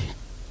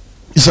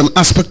 is an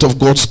aspect of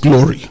God's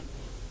glory.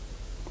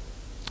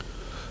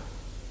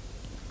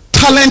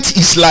 Talent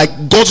is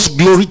like God's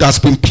glory that's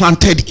been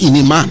planted in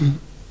a man.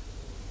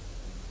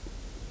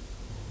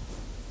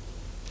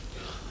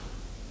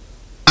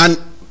 And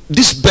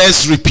this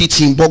bears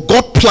repeating, but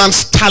God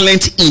plants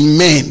talent in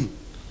men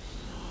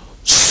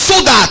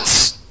so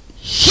that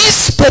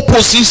his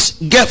purposes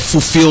get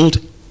fulfilled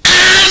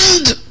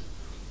and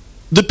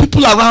the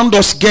people around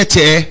us get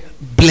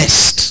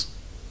blessed.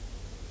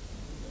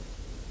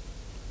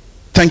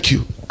 Thank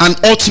you. And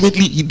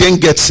ultimately he then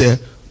gets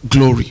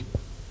glory.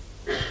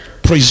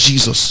 Praise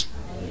Jesus.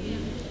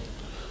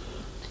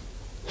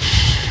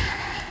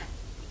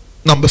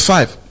 Number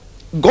 5,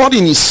 God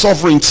in his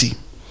sovereignty.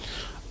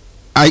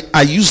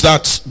 I use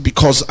that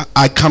because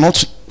I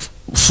cannot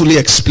fully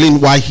explain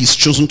why he's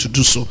chosen to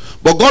do so.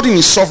 But God in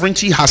his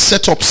sovereignty has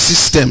set up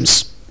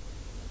systems,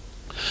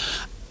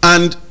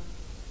 and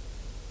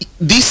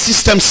these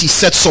systems he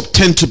sets up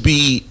tend to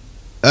be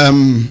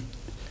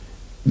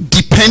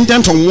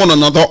dependent on one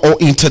another or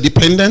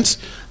interdependent,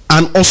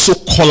 and also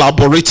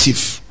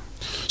collaborative.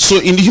 So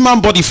in the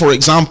human body, for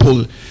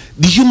example,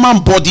 the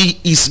human body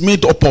is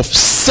made up of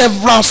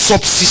several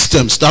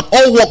subsystems that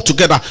all work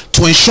together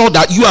to ensure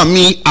that you and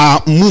me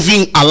are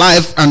moving,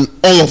 alive, and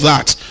all of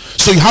that.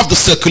 So you have the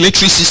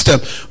circulatory system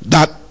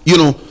that,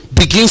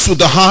 begins with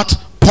the heart,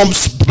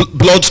 pumps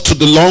blood to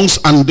the lungs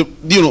and the,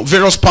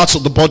 various parts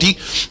of the body.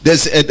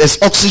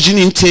 There's oxygen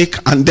intake,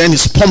 and then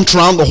it's pumped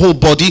around the whole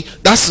body.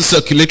 That's the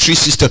circulatory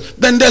system.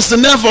 Then there's the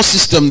nervous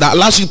system that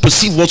allows you to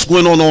perceive what's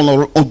going on all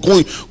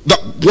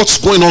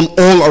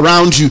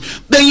around you.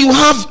 Then you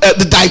have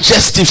the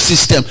digestive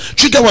system.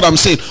 Do you get what I'm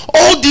saying?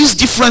 All these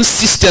different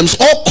systems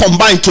all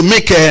combine to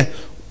make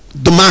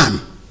the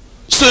man.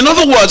 So in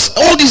other words,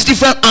 all these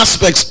different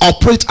aspects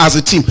operate as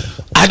a team.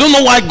 I don't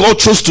know why God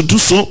chose to do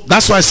so.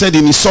 That's why I said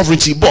in his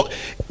sovereignty. But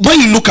when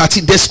you look at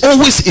it, there's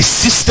always a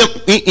system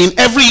in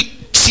every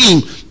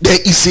team. There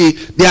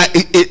are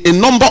a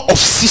number of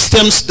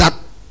systems that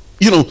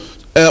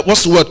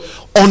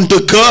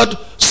undergird,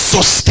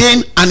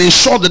 sustain, and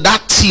ensure that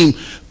that team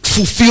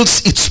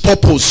fulfills its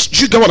purpose.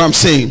 Do you get what I'm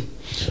saying?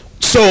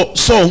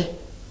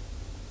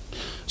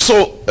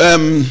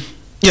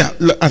 Yeah,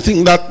 I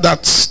think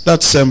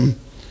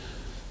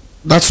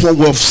that's one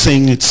way of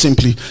saying it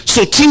simply.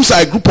 So teams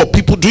are a group of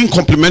people doing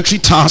complementary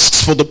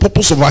tasks for the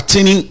purpose of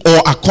attaining or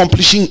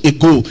accomplishing a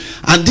goal,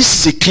 and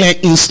this is a clear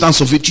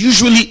instance of it.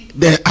 Usually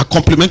there are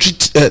complementary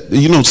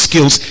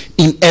skills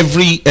in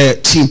every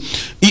team.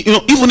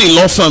 Even in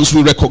law firms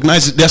we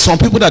recognize it. There are some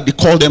people that they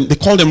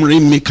call them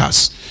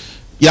rainmakers.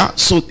 Yeah,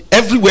 so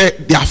everywhere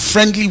they are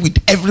friendly with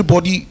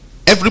everybody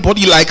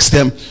likes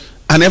them,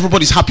 and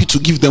everybody's happy to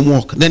give them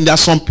work. Then there are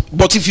some,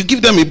 but if you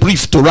give them a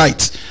brief to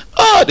write,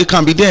 they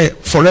can be there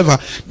forever.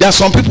 There are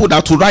some people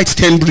that will write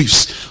 10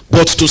 briefs,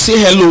 but to say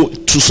hello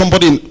to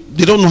somebody,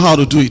 they don't know how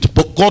to do it.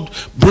 But God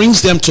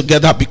brings them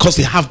together because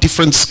they have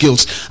different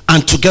skills,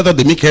 and together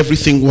they make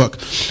everything work.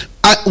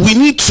 We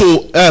need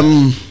to,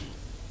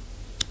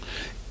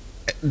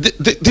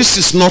 this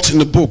is not in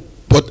the book,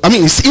 but I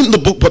mean it's in the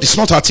book, but it's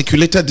not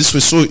articulated this way,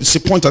 so it's a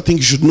point I think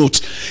you should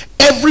note.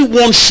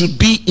 Everyone should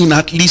be in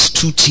at least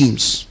 2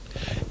 teams.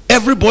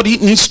 Everybody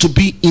needs to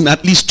be in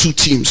at least 2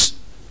 teams.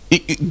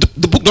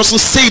 The book doesn't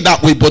say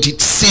that way, but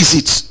it says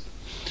it.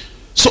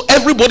 So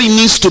everybody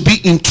needs to be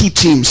in 2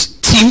 teams.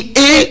 Team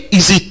A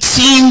is a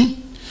team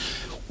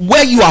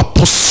where you are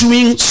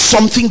pursuing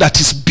something that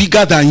is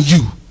bigger than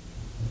you,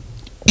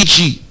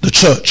 e.g. the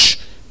church,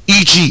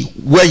 e.g.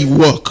 where you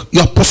work.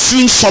 You are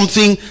pursuing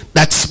something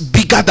that's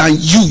bigger than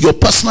you, your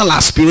personal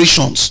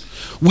aspirations.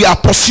 We are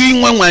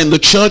pursuing, when we're in the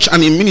church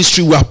and in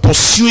ministry, we are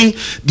pursuing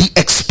the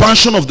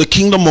expansion of the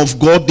kingdom of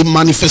God, the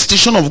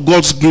manifestation of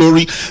God's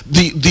glory,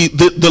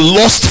 the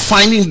lost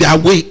finding their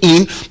way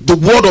in, the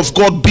word of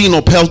God being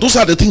upheld. Those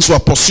are the things we are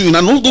pursuing,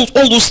 and all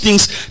those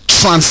things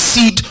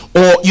transcend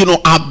or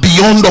are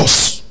beyond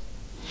us.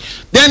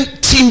 Then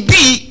team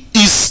B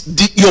is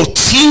your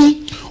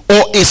team,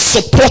 or a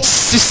support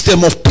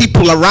system of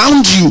people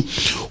around you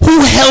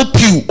who help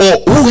you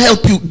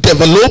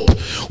develop,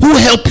 who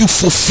help you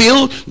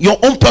fulfill your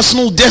own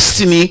personal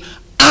destiny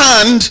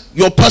and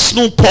your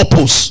personal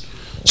purpose.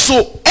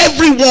 So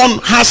everyone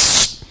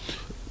has,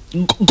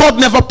 God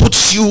never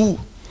puts you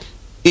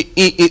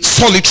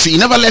solitary. He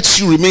never lets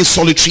you remain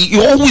solitary. He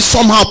always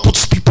somehow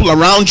puts people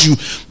around you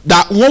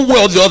that one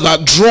way or the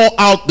other draw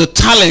out the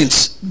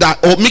talents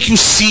that, or make you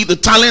see the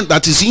talent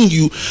that is in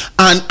you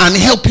and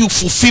help you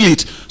fulfill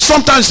it.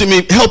 Sometimes they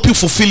may help you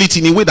fulfill it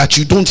in a way that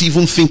you don't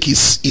even think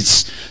it's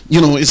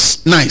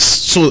nice.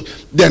 So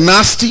they're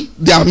nasty,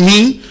 they are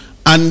mean,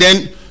 and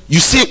then you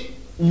say,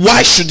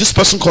 why should this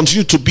person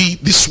continue to be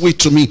this way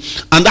to me?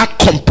 And that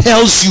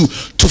compels you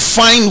to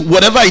find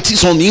whatever it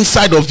is on the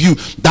inside of you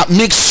that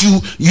makes you,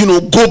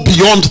 go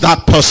beyond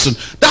that person.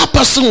 That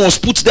person was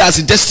put there as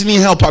a destiny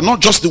helper,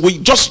 not just the way,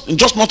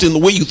 just not in the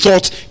way you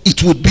thought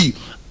it would be.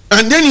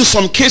 And then in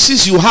some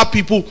cases you have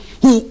people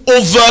who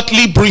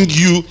overtly bring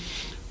you,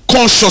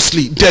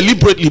 consciously,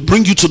 deliberately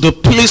bring you to the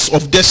place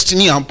of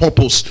destiny and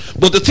purpose.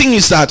 But the thing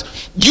is that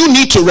you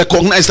need to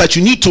recognize that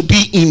you need to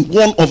be in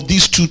one of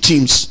these 2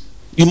 teams.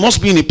 You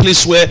must be in a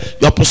place where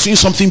you are pursuing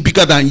something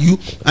bigger than you,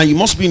 and you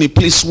must be in a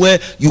place where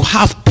you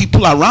have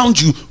people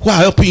around you who are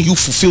helping you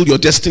fulfill your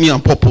destiny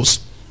and purpose.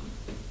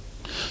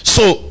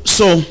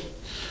 So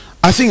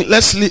I think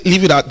let's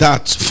leave it at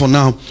that for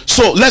now.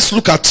 So let's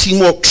look at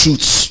teamwork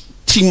truths.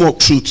 Teamwork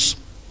truths.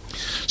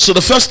 So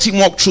the first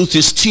teamwork truth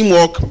is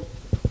teamwork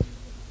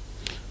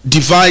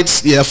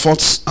divides the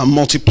efforts and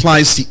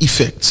multiplies the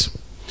effect.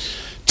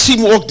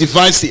 Teamwork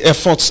divides the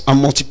efforts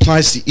and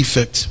multiplies the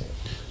effect.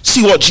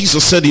 See what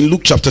Jesus said in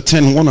Luke chapter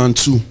 10, 1 and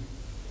 2.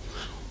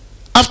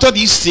 After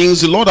these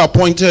things, the Lord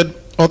appointed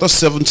other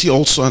 70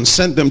 also, and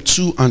sent them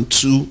 2 and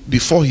 2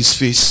 before his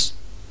face.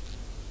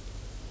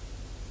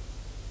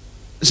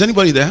 Is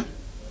anybody there?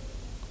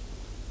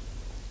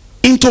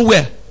 Into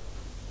where?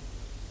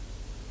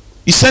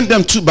 He sent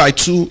them 2 by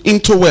 2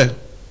 into where?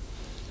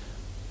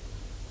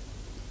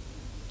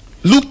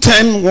 Luke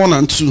 10, 1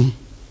 and 2.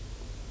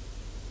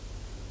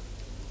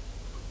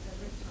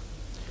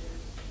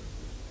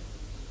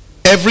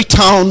 Every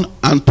town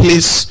and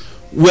place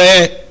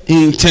where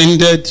he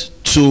intended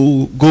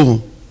to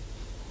go.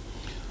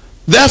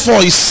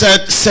 Therefore he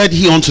said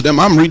he unto them,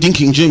 I'm reading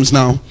King James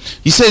now.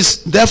 He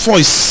says, therefore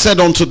he said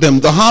unto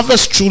them, the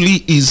harvest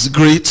truly is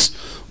great,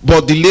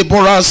 but the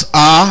laborers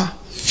are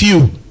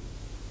few.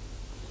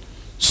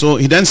 So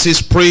he then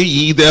says, pray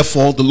ye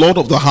therefore the Lord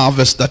of the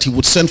harvest that he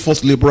would send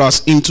forth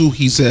laborers into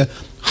his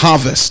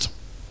harvest.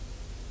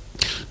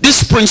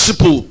 This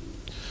principle,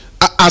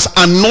 as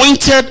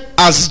anointed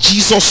as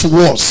Jesus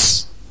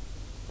was,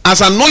 as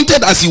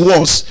anointed as he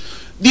was,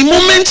 the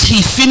moment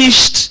he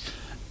finished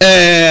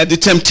the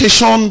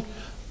temptation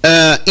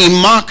in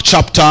Mark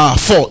chapter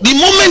 4, the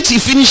moment he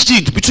finished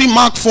it, between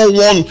Mark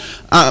 4:1,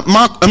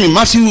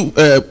 Matthew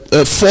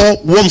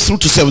 4:1 through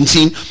to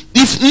 17,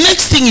 the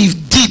next thing he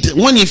did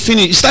when he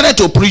finished, he started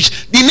to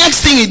preach. The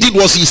next thing he did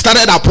was he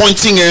started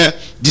appointing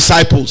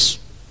disciples.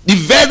 The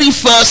very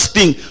first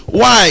thing.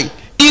 Why?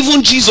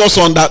 Even Jesus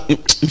in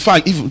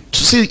fact, even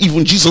to say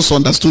even Jesus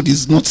understood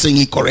is not saying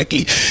it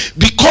correctly,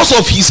 because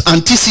of his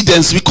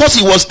antecedents, because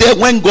he was there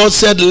when God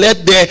said,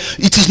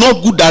 it is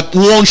not good that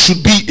one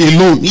should be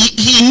alone.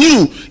 He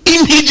knew.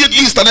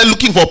 Immediately started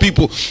looking for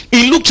people.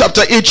 In Luke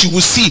chapter 8, you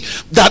will see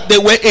that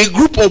there were a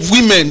group of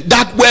women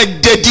that were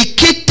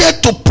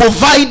dedicated to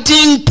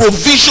providing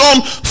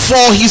provision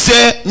for his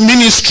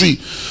ministry.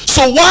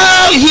 So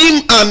while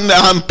him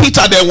and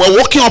Peter, they were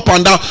walking up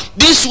and down,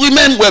 these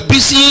women were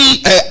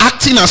busy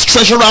acting as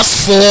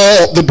treasurers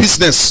for the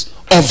business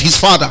of his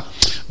father.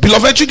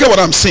 Beloved, do you get what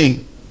I'm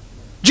saying?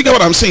 Do you get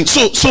what I'm saying?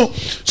 So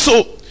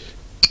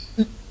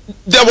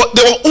there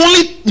were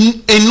only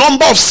a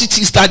number of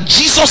cities that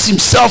Jesus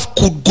himself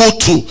could go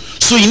to.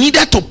 So he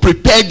needed to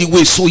prepare the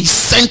way. So he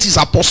sent his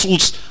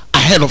apostles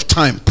ahead of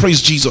time.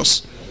 Praise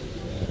Jesus.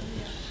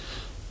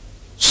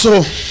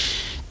 So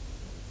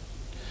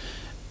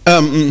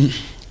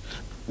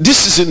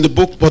this is in the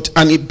book,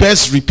 and it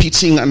bears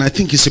repeating, and I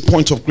think it's a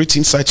point of great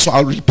insight, so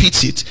I'll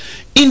repeat it.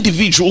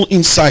 Individual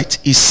insight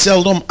is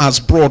seldom as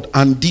broad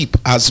and deep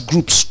as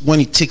groups when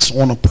it takes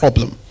on a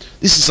problem.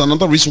 This is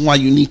another reason why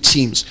you need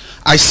teams.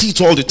 I see it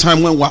all the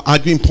time when we're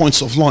arguing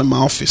points of law in my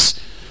office.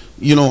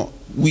 You know,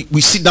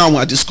 we sit down,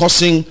 we're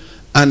discussing,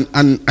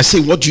 and I say,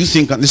 what do you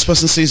think? And this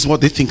person says what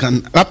they think,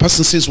 and that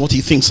person says what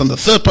he thinks, and the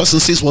third person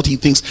says what he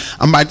thinks.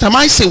 And by the time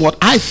I say what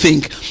I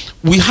think,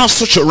 we have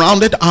such a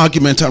rounded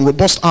argument and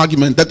robust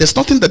argument that there's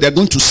nothing that they're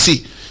going to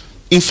say.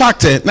 In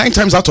fact, 9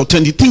 times out of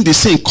 10, the thing they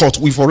say in court,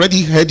 we've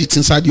already heard it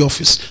inside the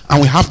office,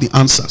 and we have the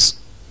answers.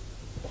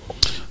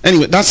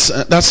 Anyway, that's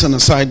an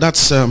aside.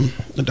 That's a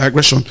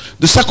digression.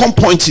 The second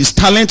point is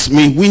talent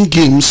may win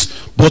games,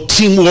 but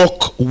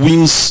teamwork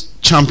wins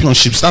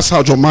championships. That's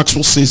how John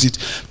Maxwell says it.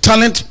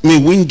 Talent may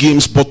win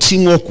games, but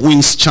teamwork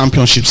wins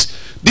championships.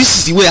 This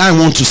is the way I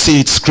want to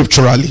say it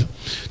scripturally.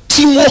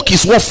 Teamwork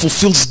is what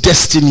fulfills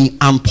destiny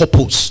and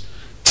purpose.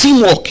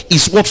 Teamwork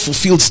is what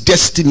fulfills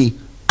destiny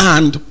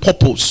and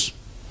purpose.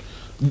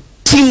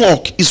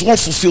 Teamwork is what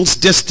fulfills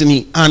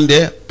destiny and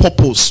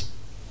purpose.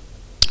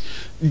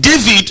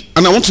 David,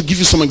 and I want to give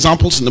you some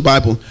examples in the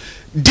Bible.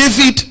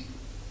 David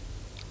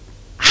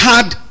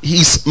had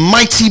his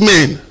mighty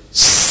men,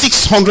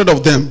 600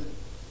 of them.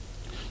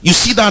 You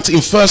see that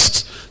in 1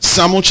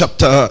 Samuel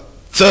chapter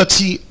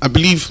 30, I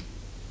believe,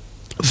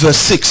 verse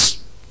 6.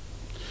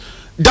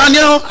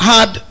 Daniel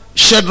had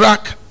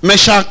Shadrach,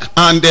 Meshach,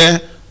 and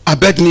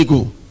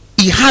Abednego.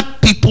 He had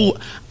people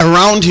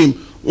around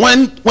him.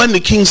 When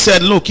the king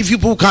said, look, if you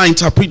people can't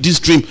interpret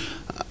this dream,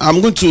 I'm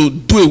going to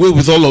do away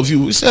with all of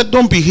you. He said,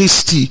 don't be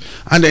hasty.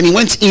 And then he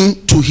went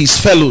in to his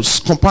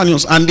fellows,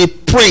 companions, and they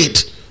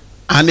prayed.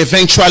 And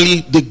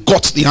eventually they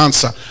got the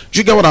answer. Do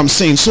you get what I'm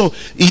saying? So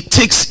it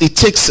takes a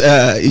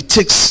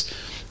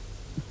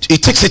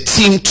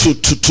team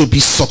to be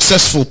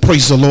successful.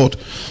 Praise the Lord.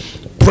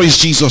 Praise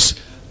Jesus.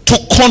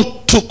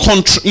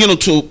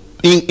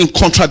 In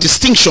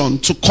contradistinction,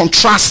 to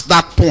contrast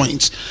that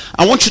point,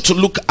 I want you to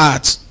look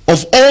at,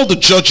 of all the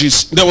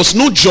judges, there was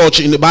no judge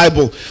in the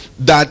Bible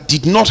that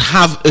did not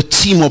have a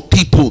team of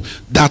people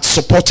that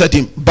supported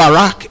him.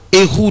 Barak,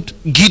 Ehud,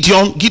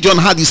 Gideon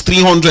had his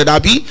 300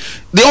 Abi.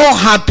 They all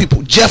had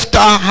people.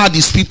 Jephthah had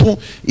his people.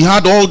 He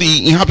had all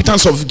the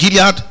inhabitants of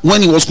Gilead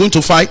when he was going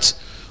to fight.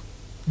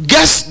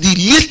 Guess the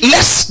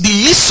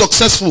least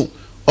successful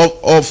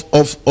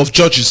of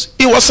judges?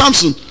 It was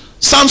Samson.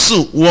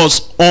 Samson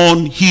was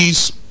on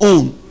his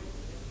own.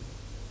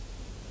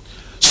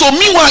 So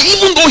meanwhile,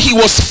 even though he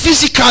was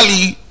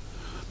physically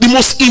the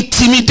most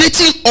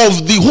intimidating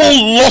of the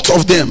whole lot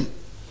of them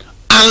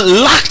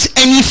and lacked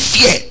any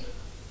fear,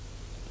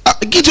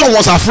 Gideon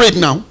was afraid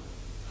now.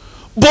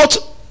 But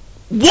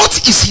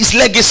what is his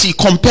legacy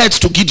compared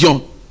to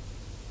Gideon?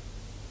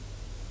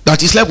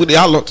 That he slept with the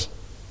harlot,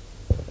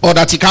 or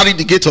that he carried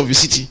the gate of the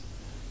city?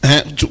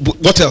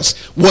 What else?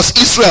 Was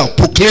Israel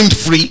proclaimed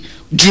free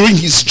during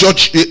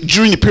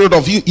the period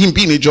of him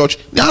being a judge?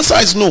 The answer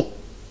is no.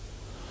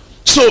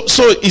 So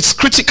it's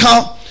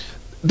critical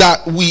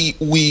that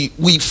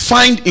we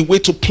find a way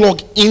to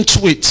plug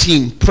into a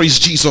team. Praise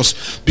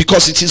Jesus.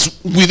 Because it is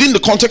within the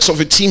context of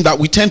a team that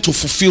we tend to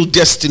fulfill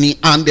destiny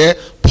and their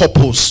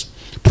purpose.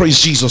 Praise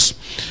Jesus.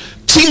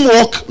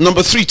 Teamwork,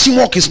 number 3,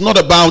 teamwork is not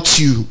about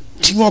you.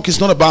 Teamwork is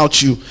not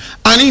about you.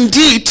 And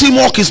indeed,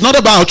 teamwork is not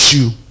about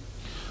you.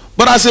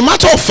 But as a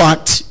matter of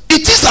fact,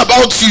 it is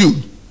about you.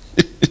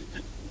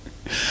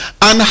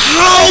 And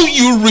how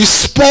you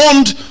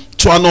respond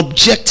to an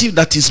objective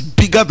that is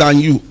bigger than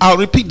you. I'll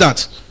repeat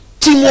that.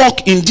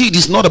 Teamwork indeed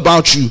is not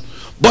about you,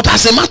 but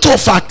as a matter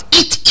of fact,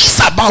 it is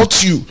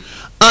about you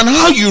and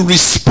how you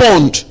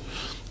respond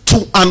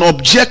to an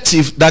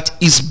objective that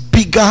is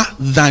bigger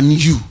than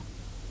you.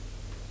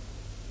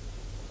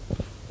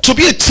 To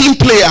be a team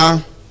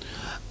player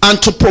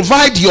and to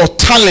provide your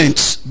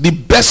talents the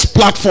best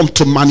platform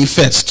to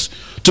manifest.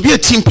 To be a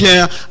team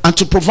player and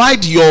to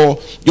provide your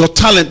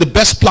talent the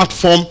best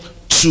platform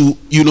to,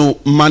 you know,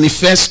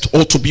 manifest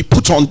or to be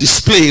put on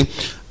display,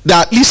 there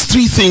are at least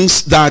three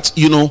things that,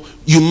 you know,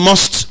 you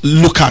must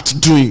look at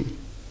doing.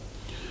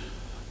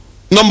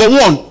 Number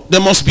one,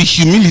 there must be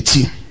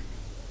humility.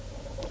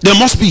 There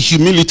must be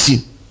humility.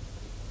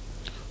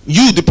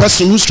 You, the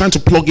person who's trying to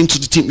plug into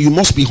the team, you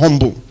must be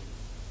humble.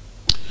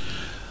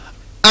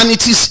 And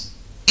it is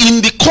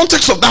in the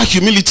context of that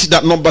humility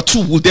that number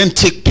two will then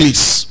take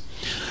place.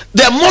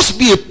 There must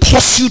be a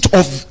pursuit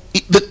of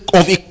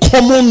a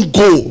common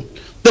goal.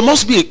 There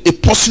must be a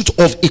pursuit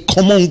of a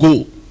common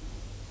goal.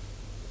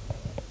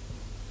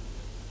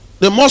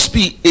 There must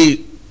be a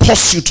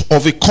pursuit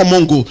of a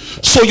common goal.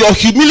 So your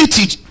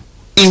humility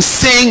in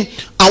saying,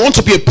 I want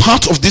to be a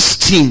part of this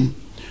team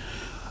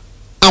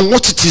and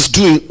what it is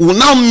doing will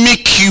now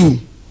make you,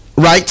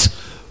 right,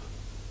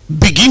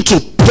 begin to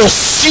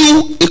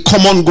pursue a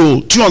common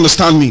goal. Do you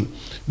understand me?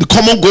 The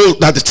common goal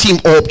that the team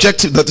or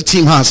objective that the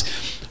team has.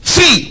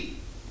 3,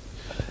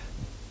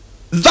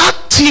 that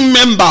team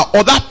member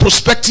or that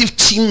prospective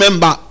team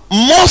member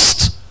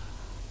must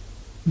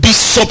be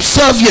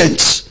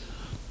subservient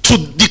to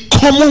the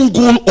common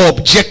goal or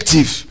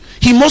objective.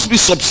 He must be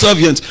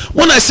subservient.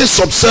 When I say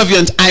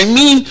subservient, I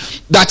mean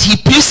that he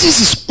places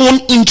his own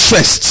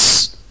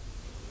interests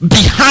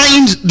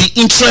behind the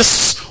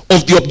interests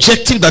of the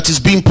objective that is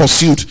being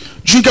pursued.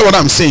 Do you get what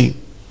I'm saying?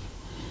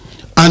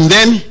 And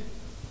then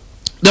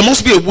there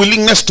must be a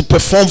willingness to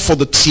perform for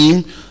the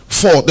team.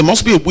 4, there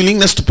must be a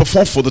willingness to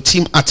perform for the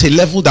team at a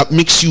level that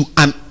makes you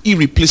an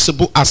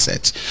irreplaceable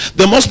asset.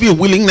 There must be a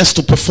willingness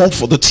to perform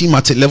for the team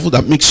at a level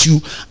that makes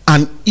you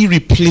an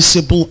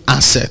irreplaceable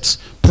asset.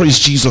 Praise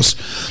Jesus.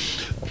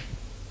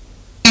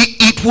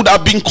 It would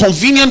have been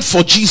convenient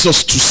for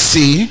Jesus to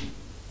say,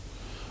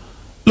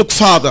 look,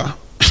 Father,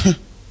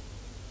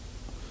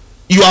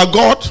 you are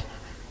God,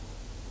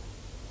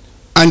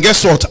 and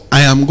guess what?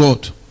 I am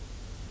God.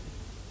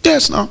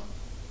 Yes, now.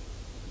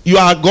 You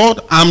are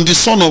God, I'm the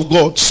Son of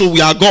God, so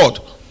we are God.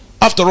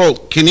 After all,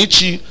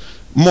 Kenichi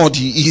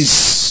Modi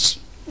is,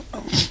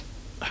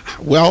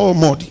 we are all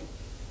Modi.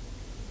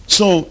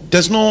 So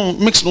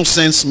makes no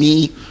sense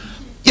me.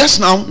 Yes,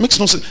 now, makes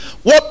no sense.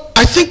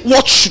 I think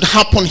what should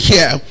happen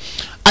here,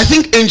 I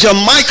think Angel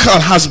Michael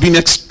has been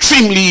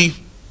extremely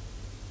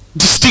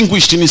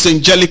distinguished in his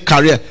angelic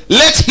career.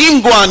 Let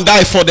him go and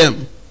die for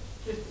them.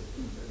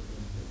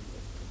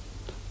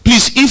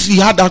 Please, if he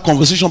had that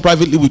conversation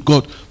privately with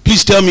God,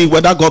 please tell me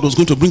whether God was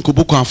going to bring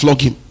Koboko and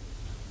flog him.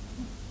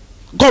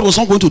 God was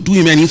not going to do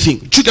him anything.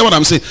 Do you get what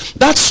I'm saying?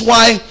 That's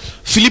why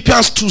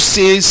Philippians 2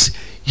 says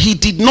he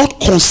did not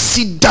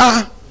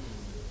consider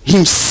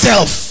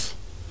himself.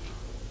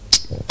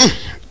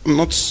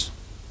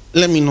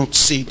 Let me not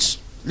say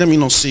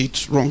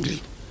it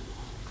wrongly.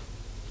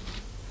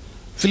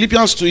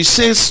 Philippians 2, he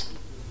says,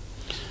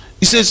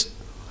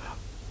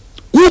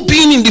 who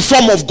being in the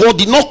form of God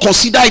did not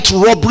consider it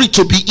robbery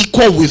to be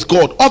equal with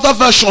God. Other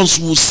versions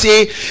will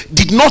say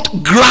did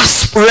not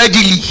grasp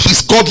readily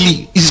his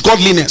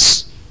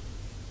godliness.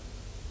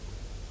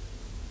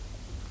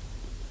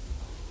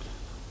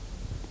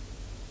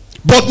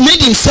 But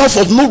made himself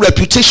of no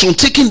reputation,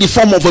 taking the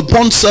form of a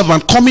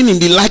bondservant, coming in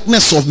the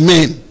likeness of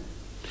men.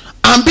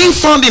 And being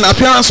found in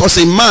appearance as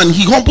a man,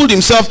 he humbled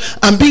himself,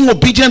 and being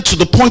obedient to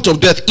the point of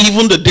death,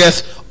 even the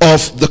death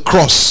of the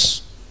cross.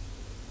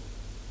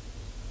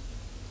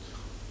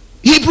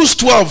 Hebrews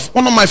 12,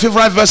 one of my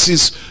favorite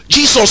verses.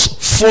 Jesus,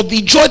 for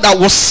the joy that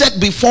was set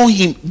before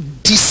him,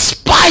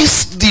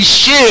 despised the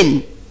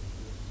shame.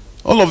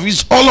 All of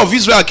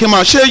Israel came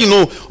out. Sure, you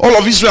know, all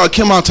of Israel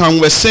came out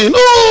and were saying,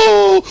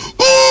 oh,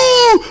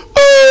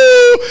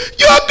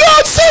 you're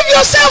God, save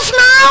yourself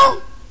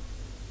now.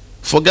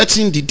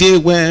 Forgetting the day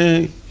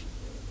where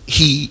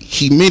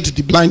he made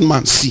the blind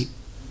man see.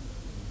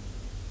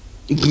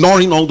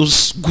 Ignoring all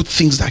those good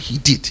things that he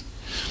did.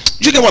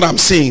 Do you get what I'm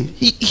saying?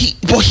 He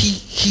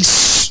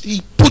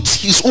puts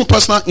his own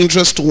personal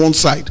interest to one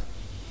side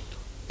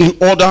in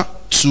order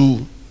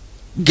to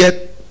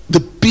get the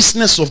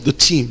business of the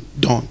team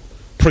done.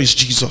 Praise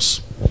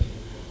Jesus.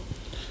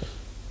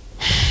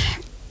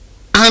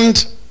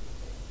 And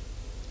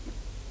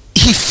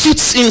he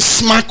fits in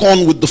smack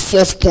on with the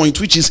 4th point,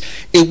 which is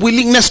a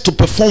willingness to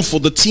perform for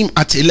the team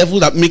at a level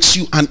that makes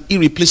you an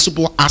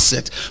irreplaceable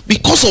asset.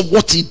 Because of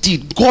what he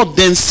did, God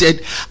then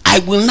said, I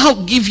will now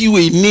give you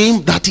a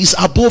name that is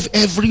above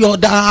every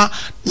other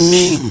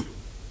name.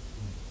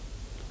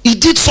 He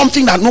did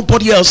something that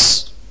nobody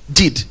else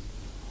did.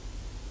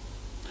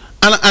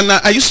 And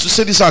I used to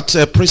say this at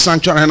Praise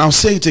Sanctuary, and I'll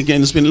say it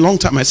again. It's been a long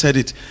time I said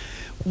it.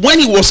 When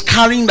he was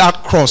carrying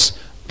that cross,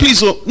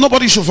 please,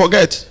 nobody should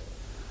forget,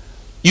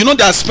 You know,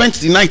 they had spent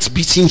the night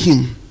beating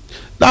him.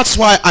 That's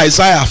why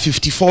Isaiah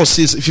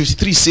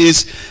 53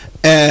 says,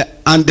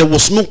 and there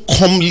was no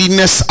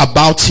comeliness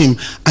about him,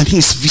 and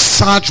his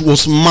visage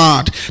was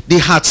mad. They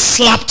had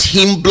slapped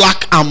him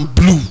black and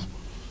blue.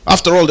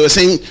 After all, they were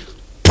saying,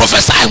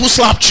 prophesy, who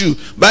slapped you?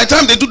 By the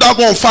time they do that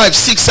 1, 5,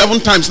 6, 7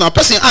 times, now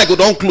person eye go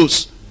down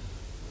close.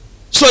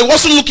 So he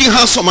wasn't looking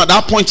handsome at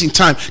that point in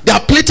time. They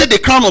had plaited the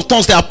crown of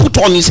thorns, they had put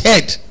on his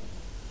head.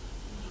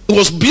 It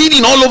was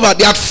bleeding all over.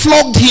 They had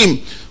flogged him.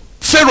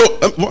 Pharaoh,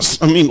 what's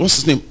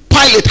his name?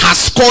 Pilate has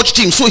scourged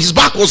him, so his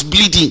back was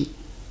bleeding.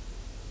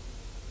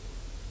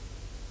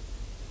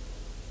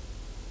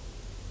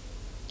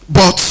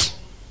 But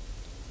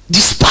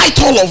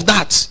despite all of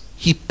that,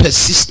 he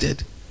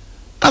persisted.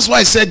 That's why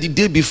I said the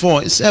day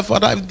before, he said,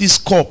 Father, if this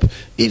cup,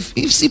 if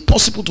it's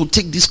possible to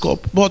take this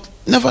cup, but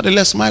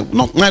nevertheless,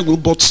 not my will,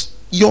 but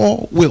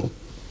your will.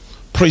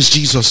 Praise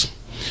Jesus.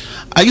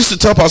 I used to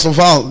tell Pastor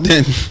Val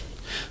then,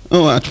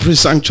 at Praise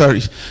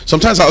Sanctuary,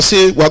 sometimes I'll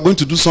say, we're going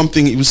to do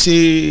something. He will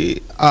say,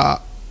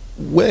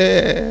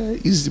 where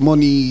is the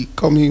money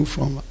coming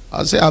from?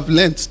 I say, I've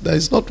learned that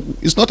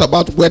it's not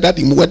about where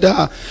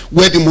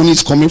the money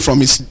is coming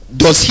from. It's,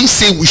 does he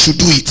say we should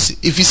do it?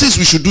 If he says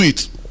we should do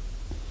it,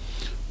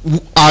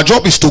 our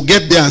job is to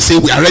get there and say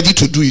we are ready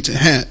to do it.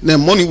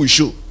 Then money will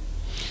show.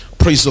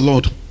 Praise the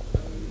Lord.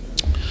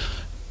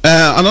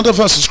 Another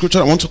verse of scripture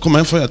I want to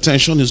commend for your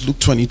attention is Luke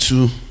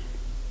 22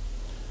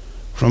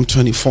 from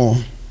 24,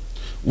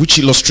 which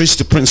illustrates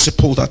the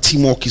principle that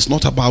teamwork is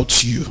not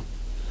about you.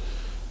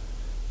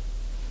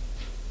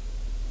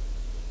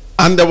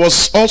 And there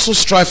was also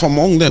strife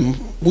among them,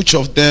 which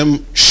of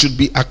them should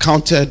be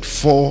accounted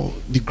for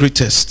the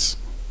greatest.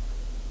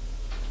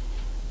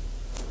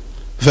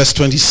 Verse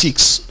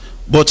 26,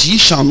 but ye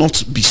shall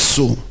not be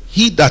so.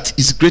 He that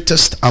is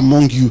greatest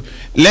among you,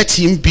 let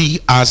him be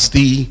as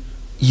the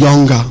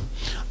younger,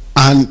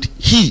 and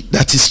he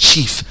that is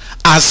chief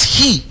as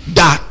he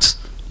that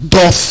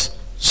doth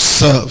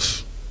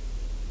serve.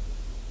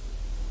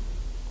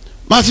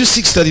 Matthew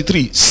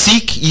 6:33,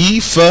 seek ye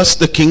first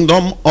the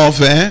kingdom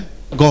of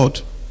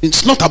God.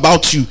 It's not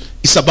about you,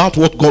 it's about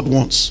what God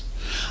wants.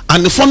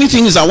 And the funny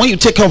thing is that when you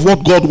take care of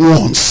what God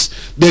wants,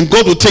 then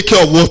God will take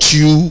care of what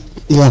you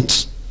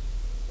want.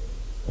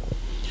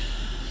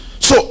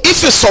 So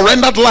if a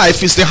surrendered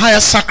life is the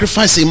highest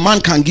sacrifice a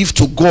man can give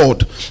to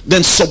God,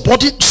 then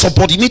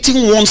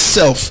subordinating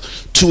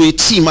oneself to a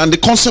team, and the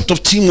concept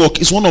of teamwork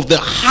is one of the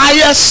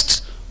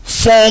highest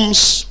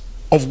forms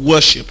of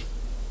worship.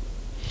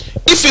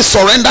 If a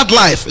surrendered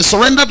life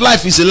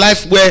is a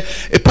life where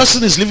a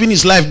person is living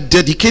his life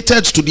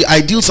dedicated to the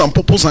ideals and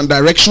purpose and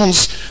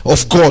directions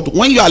of God.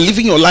 When you are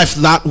living your life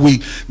that way,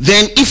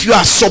 then if you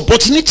are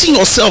subordinating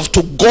yourself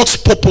to God's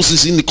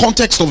purposes in the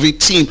context of a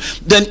team,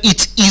 then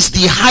it is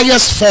the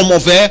highest form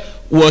of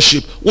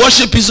worship.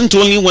 Worship isn't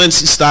only when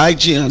Sister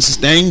IG and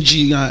Sister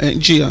NG and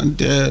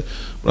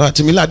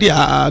Timilade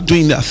are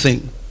doing their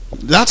thing.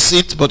 That's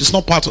it, but it's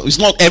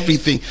not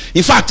everything.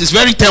 In fact, it's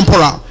very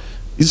temporal.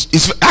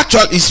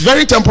 It's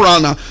very temporal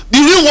now. The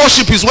real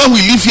worship is when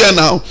we live here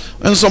now.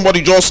 When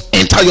somebody just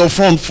enter your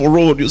front for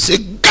road, you say,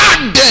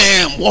 God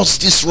damn, what's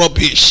this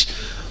rubbish?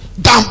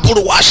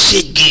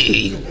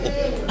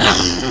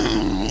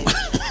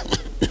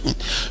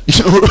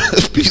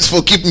 Please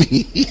forgive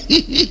me.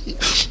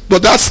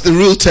 But that's the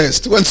real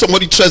test. When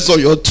somebody treads on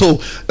your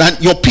toe, and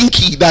your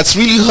pinky that's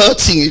really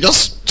hurting, you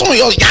just turn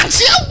your hand and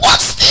say,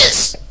 what's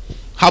this?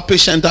 How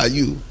patient are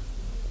you?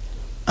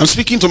 I'm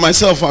speaking to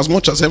myself as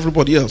much as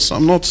everybody else.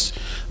 I'm not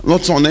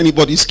on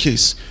anybody's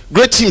case.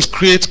 Great teams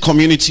create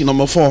community.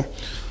 Number 4,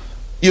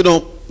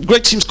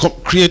 great teams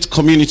create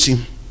community.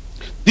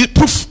 The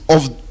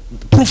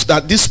proof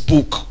that this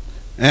book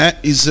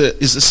is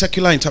a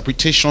secular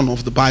interpretation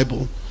of the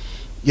Bible.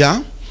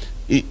 Yeah,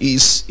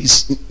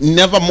 is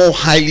never more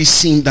highly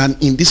seen than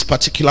in this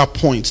particular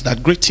point,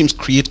 that great teams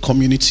create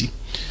community.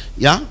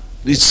 Yeah,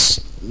 this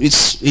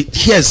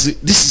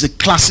is a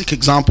classic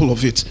example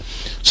of it.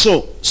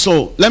 So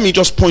let me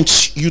just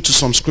point you to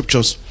some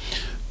scriptures.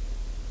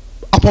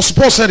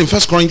 Apostle Paul said in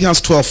 1 Corinthians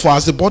 12, for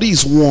as the body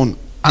is one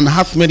and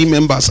hath many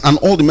members, and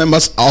all the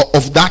members are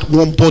of that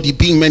one body,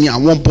 being many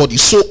and one body,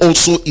 so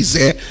also is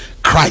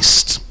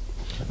Christ.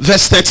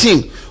 Verse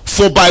 13,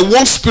 for by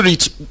one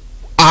Spirit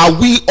are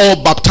we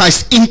all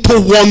baptized into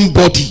one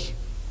body,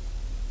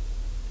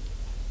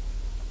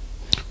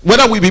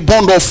 whether we be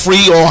bond or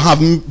free, or have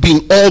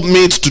been all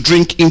made to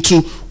drink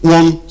into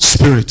one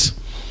Spirit.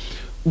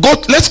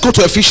 Let's go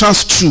to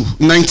Ephesians 2,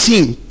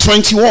 19,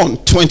 21,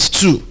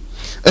 22.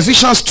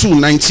 Ephesians 2,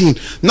 19.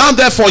 Now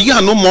therefore ye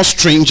are no more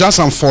strangers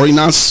and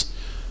foreigners,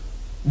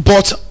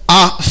 but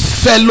are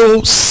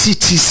fellow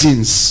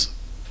citizens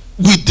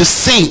with the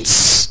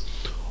saints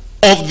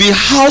of the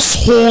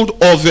household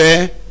of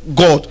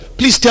God.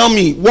 Please tell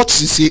me, what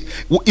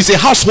is a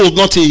household,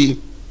 not a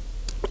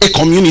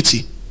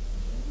community?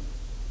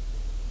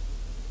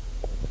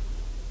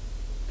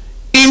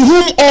 In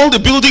whom all the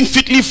building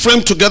fitly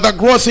framed together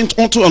groweth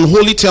unto an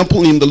holy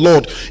temple in the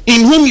Lord,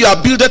 in whom you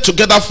are builded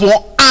together for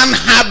an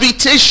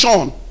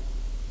habitation.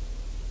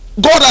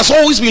 God has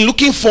always been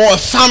looking for a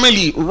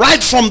family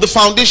right from the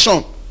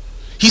foundation.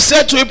 He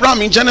said to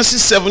Abraham in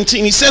Genesis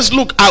 17, he says,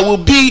 look, I will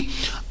be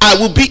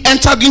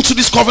entered into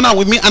this covenant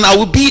with me, and I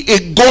will be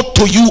a God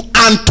to you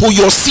and to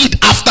your seed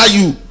after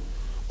you.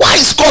 Why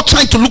is God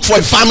trying to look for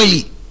a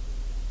family?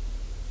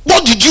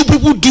 What did you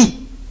people do?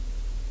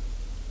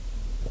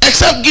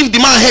 Except give the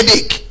man a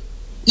headache.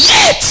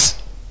 Yet,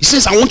 he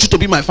says, I want you to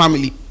be my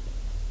family.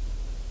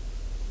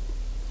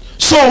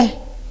 So,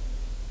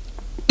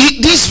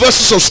 these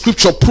verses of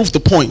scripture prove the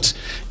point.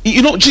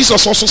 You know,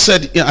 Jesus also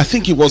said, I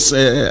think it was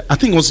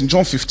in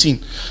John 15.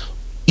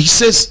 He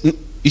says,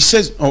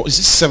 oh, is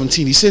it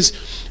 17? He says,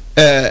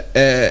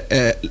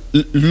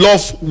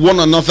 love one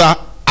another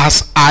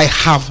as I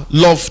have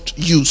loved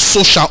you,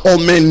 so shall all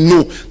men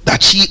know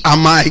that ye are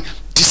my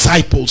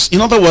disciples.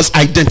 In other words,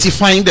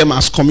 identifying them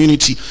as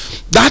community.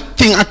 That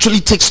thing actually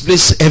takes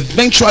place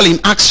eventually in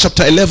Acts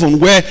chapter 11,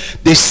 where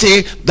they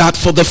say that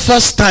for the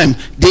first time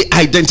they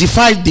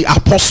identified the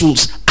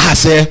apostles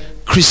as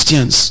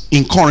Christians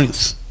in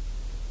Corinth.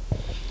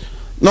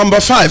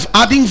 Number 5,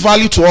 adding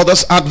value to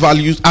others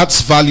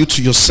adds value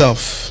to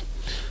yourself.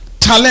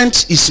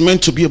 Talent is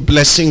meant to be a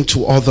blessing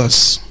to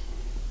others.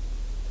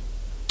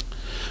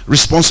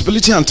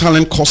 Responsibility and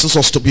talent causes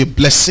us to be a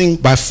blessing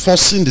by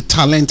forcing the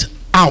talent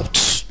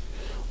out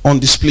on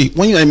display.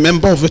 When you're a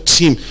member of a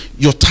team,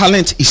 your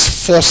talent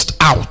is forced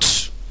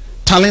out.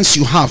 Talents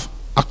you have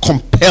are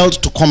compelled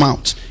to come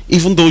out,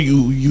 even though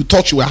you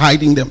thought you were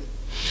hiding them.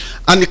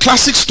 And the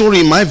classic story,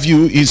 in my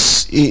view,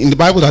 is in the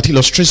Bible that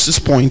illustrates this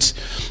point,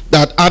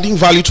 that adding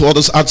value to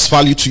others adds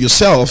value to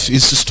yourself,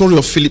 is the story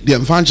of Philip the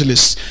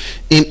evangelist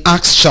in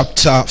Acts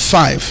chapter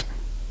 5,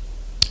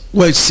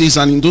 where it says,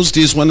 and in those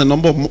days when the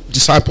number of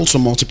disciples were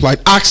multiplied,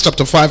 Acts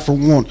chapter 5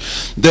 from 1,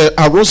 there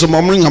arose a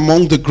murmuring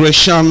among the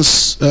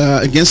Grecians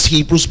against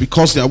Hebrews,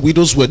 because their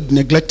widows were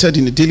neglected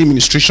in the daily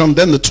ministration.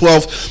 Then the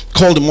 12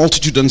 called the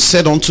multitude and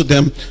said unto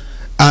them,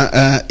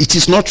 it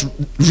is not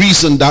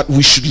reason that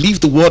we should leave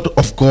the word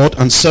of God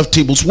and serve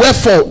tables.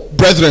 Wherefore,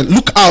 brethren,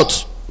 look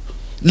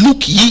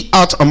ye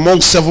out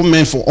among 7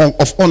 men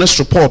of honest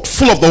report,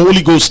 full of the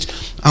Holy Ghost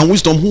and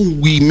wisdom,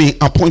 whom we may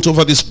appoint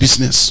over this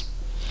business.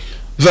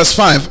 Verse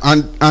 5,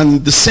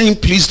 and the same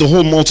pleased the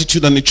whole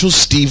multitude, and they chose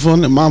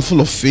Stephen, a man full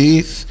of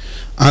faith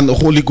and the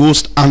Holy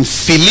Ghost, and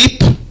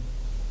Philip.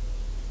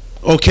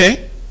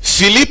 Okay,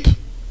 Philip.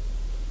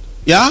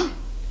 Yeah.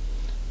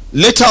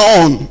 Later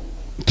on,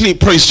 please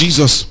praise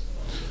Jesus,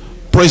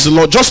 praise the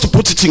Lord. Just to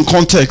put it in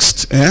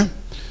context,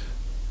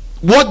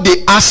 what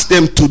they asked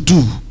them to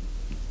do,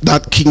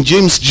 that King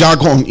James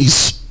jargon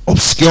is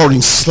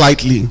obscuring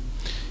slightly,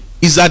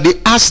 is that they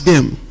asked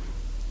them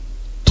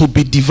to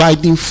be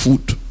dividing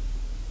food.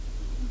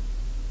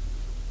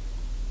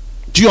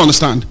 Do you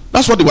understand?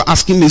 That's what they were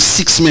asking these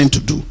 6 men to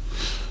do.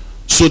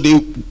 So the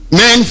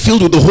men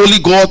filled with the Holy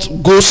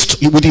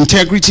Ghost, with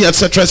integrity,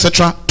 etc.,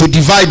 etc., to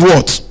divide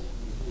what?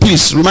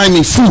 Please remind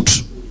me, food.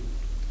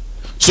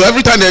 So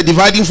every time they're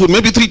dividing food,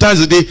 maybe 3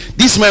 times a day,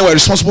 these men were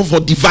responsible for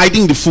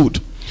dividing the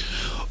food.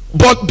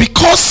 But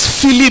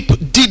because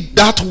Philip did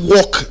that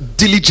work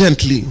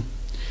diligently,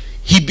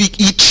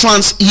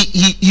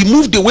 he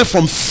moved away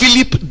from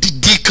Philip the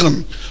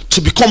deacon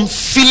to become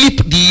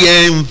Philip the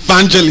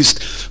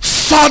evangelist,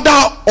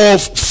 father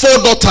of 4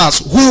 daughters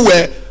who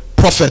were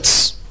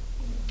prophets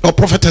or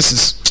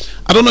prophetesses.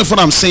 I don't know if what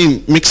I'm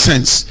saying makes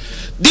sense.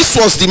 This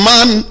was the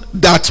man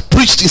that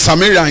preached in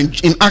Samaria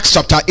in Acts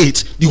chapter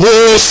 8. The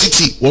whole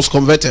city was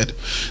converted.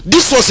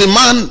 This was a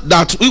man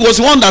that, he was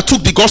the one that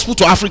took the gospel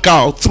to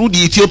Africa through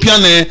the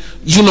Ethiopian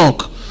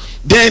eunuch.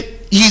 Then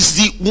he's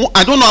the,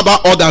 I don't know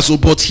about others,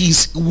 but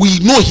we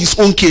know his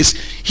own case.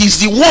 He's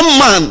the one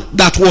man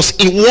that was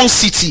in one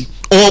city,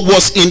 or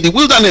was in the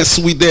wilderness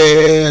with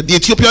the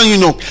Ethiopian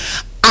eunuch,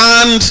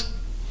 and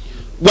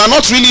we're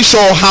not really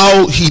sure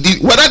how he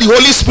did, whether the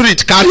Holy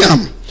Spirit carried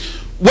him,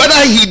 whether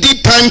he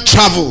did time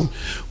travel,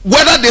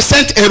 whether they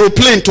sent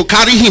aeroplane to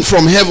carry him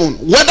from heaven,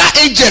 whether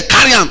angel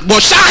carried him,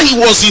 but he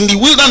was in the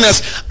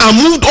wilderness and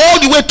moved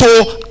all the way to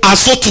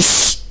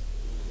Azotus,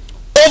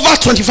 over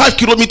 25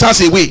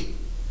 kilometers away.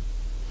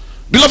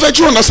 Beloved,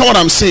 you understand what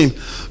I'm saying?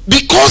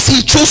 Because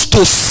he chose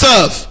to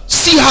serve,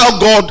 see how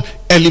God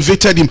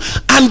elevated him.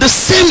 And the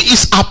same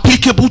is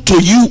applicable to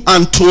you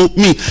and to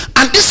me.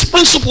 And this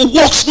principle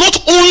works not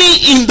only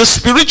in the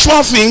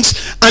spiritual things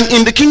and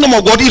in the kingdom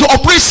of God, it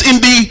operates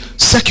in the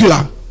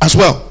secular as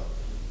well.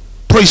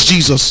 Praise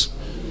Jesus.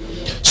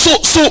 So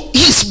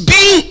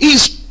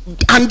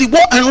and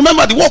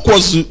remember, the work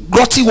was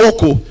grotty work.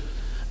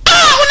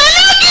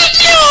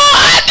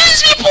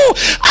 These people,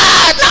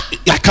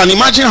 I can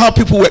imagine how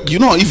people were, you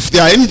know, if they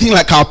are anything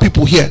like our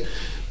people here,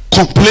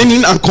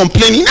 complaining and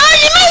complaining. Now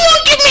you know, you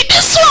give me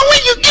this one when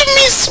you give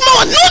me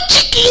small. No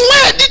chicken,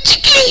 where the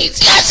chicken is?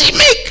 Yes, he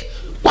make.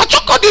 What you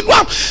call it?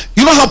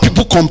 You know how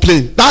people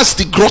complain. That's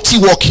the grotty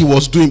work he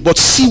was doing. But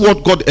see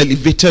what God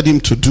elevated him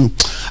to do.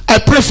 I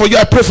pray for you,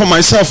 I pray for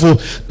myself,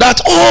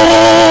 that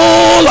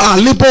all our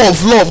labor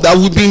of love that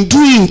we've been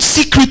doing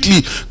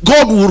secretly,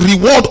 God will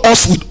reward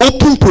us with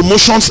open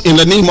promotions in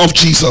the name of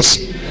Jesus.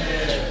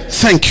 Amen.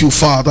 Thank you,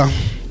 Father.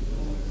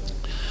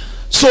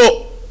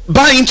 So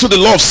buy into the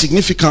law of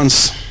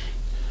significance.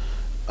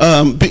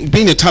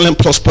 Being a talent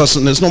plus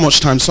person, there's not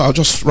much time, so I'll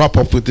just wrap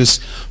up with this.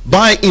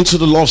 Buy into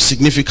the law of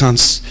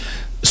significance.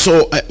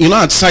 So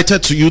I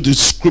cited to you the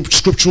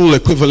scriptural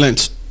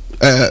equivalent.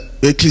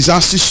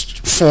 Ecclesiastes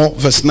 4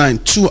 verse 9,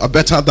 2 are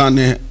better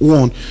than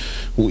 1.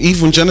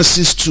 Even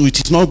Genesis 2,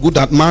 it is not good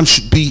that man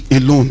should be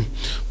alone.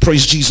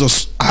 Praise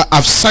Jesus.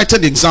 I've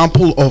cited the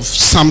example of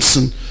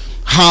Samson,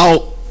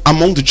 how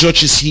among the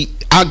judges he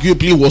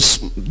arguably was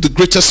the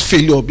greatest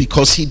failure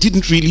because he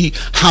didn't really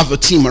have a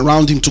team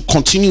around him to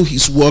continue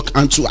his work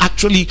and to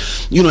actually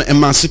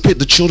emancipate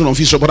the children of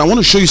Israel. But I want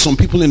to show you some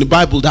people in the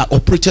Bible that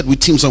operated with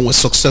teams and were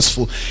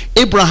successful.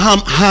 Abraham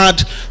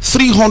had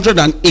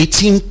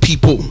 318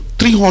 people,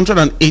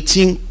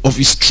 318 of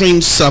his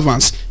trained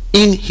servants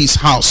in his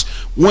house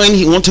when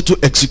he wanted to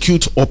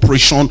execute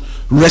Operation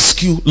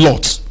Rescue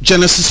Lot.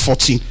 Genesis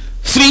 14.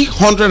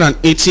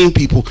 318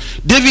 people.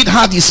 David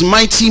had his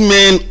mighty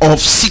men of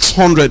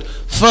 600.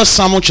 1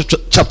 Samuel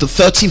chapter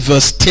 30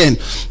 verse 10.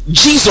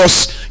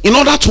 Jesus, in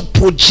order to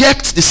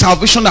project the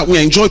salvation that we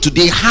enjoy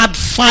today, had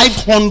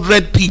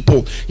 500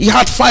 people. He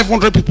had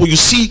 500 people. You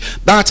see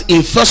that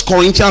in 1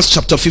 Corinthians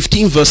chapter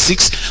 15 verse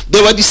 6.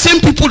 They were the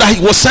same people that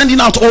he was sending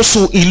out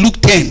also in Luke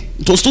 10.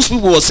 It was those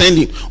people who were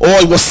sending, or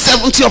it was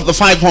 70 of the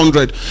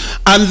 500.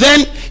 And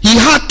then he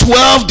had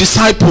 12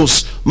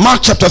 disciples.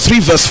 Mark chapter 3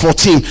 verse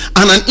 14,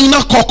 and an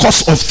inner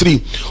caucus of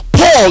 3.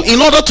 Paul,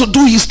 in order to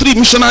do his 3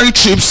 missionary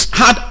trips,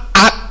 had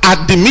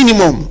at the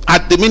minimum,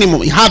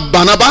 he had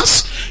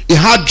Barnabas, he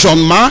had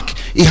John Mark,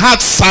 he had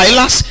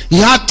Silas, he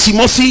had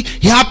Timothy,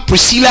 he had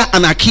Priscilla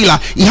and Aquila,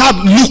 he had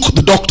Luke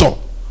the doctor.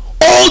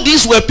 All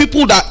these were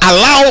people that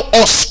allow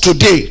us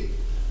today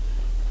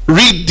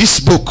read this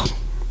book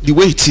the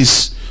way it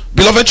is.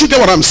 Beloved, you get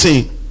what I'm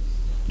saying?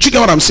 Do you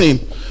get what I'm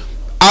saying?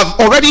 I've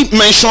already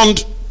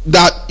mentioned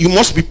that you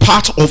must be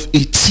part of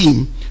a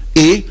team,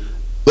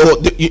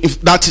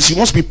 that is, you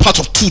must be part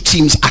of 2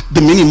 teams at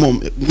the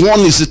minimum. One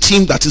is a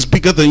team that is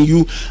bigger than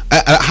you,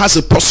 has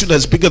a pursuit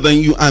that's bigger than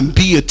you, and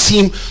be a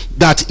team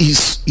that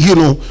is,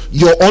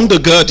 you're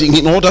undergirding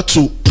in order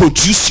to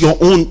produce your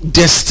own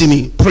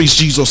destiny. Praise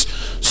Jesus.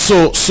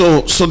 So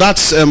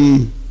that's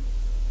one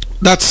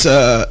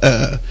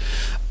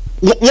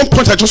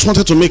point I just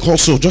wanted to make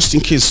also, just in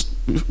case,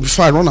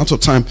 before I run out of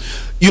time.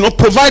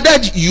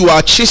 Provided you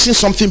are chasing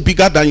something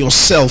bigger than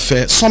yourself,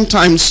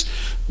 sometimes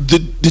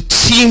the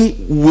team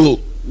will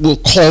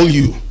call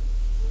you.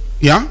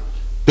 Yeah,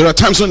 there are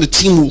times when the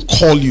team will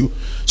call you.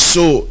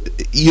 So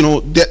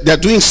they're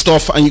doing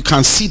stuff and you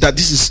can see that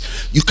this is,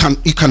 you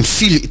can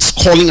feel it's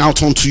calling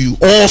out onto you,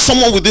 or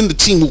someone within the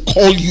team will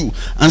call you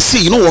and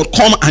say,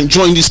 come and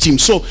join this team.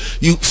 So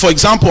for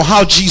example,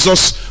 how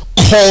Jesus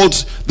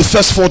called the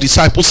first 4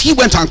 disciples, he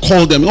went and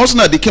called them. It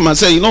wasn't that they came and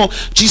said,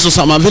 Jesus,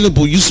 I'm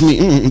available, use me.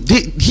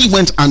 He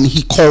went and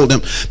he called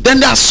them. Then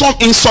there are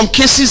in some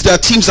cases there are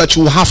teams that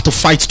you will have to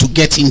fight to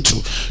get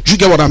into. Do you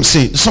get what I'm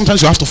saying?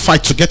 Sometimes you have to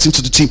fight to get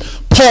into the team.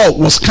 Paul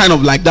was kind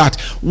of like that.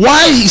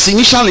 Why his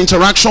initial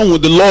interaction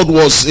with the Lord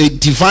was a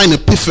divine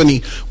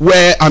epiphany,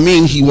 where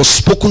he was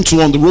spoken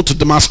to on the road to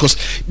Damascus,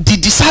 the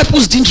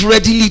disciples didn't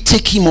readily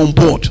take him on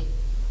board.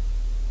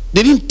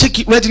 They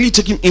didn't readily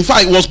take him. In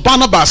fact, it was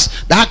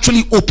Barnabas that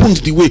actually opened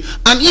the way.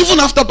 And even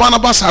after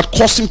Barnabas had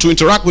caused him to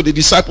interact with the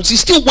disciples, he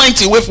still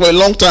went away for a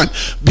long time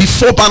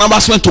before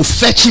Barnabas went to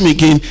fetch him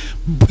again,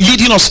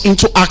 leading us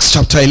into Acts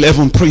chapter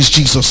 11. Praise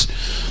Jesus.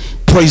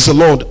 Praise the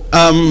Lord.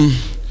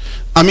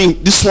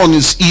 This one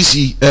is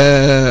easy.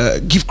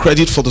 Give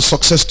credit for the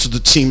success to the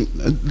team.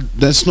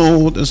 There's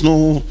no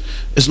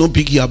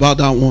biggie about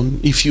that one.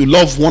 If you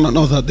love one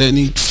another, then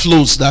it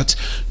flows that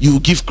you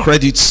give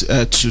credit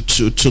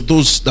to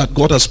those that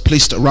God has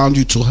placed around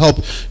you to help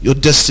your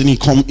destiny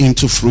come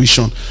into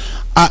fruition.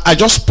 I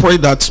just pray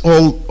that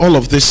all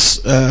of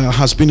this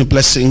has been a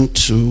blessing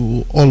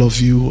to all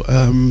of you,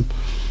 and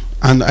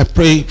I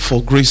pray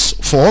for grace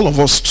for all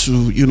of us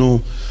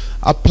to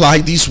apply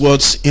these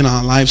words in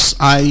our lives.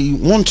 I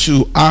want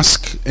to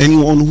ask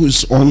anyone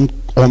who's on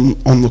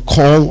the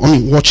call,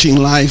 watching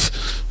live,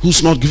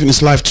 who's not giving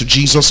his life to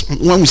Jesus.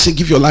 When we say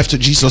give your life to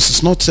Jesus,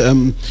 it's not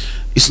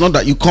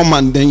that you come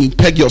and then you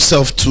peg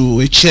yourself to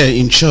a chair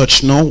in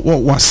church. No,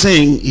 what we're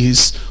saying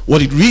is,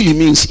 what it really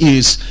means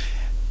is,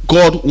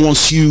 God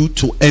wants you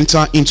to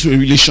enter into a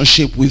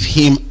relationship with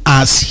him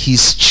as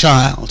his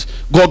child.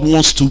 God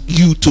wants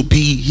you to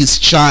be his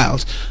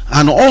child,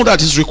 and all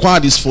that is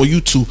required is for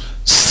you to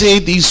say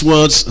these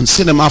words and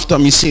say them after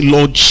me. Say,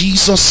 Lord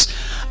Jesus,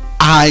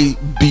 I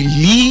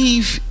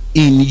believe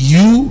in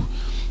you,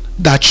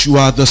 that you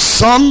are the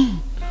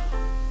Son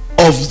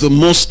of the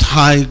Most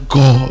High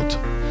God.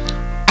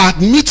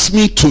 Admit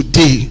me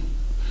today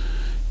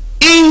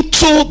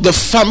into the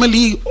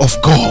family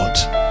of God,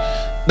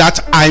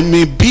 that I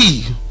may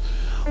be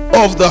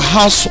of the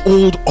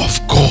household of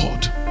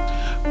God.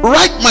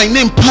 Write my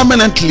name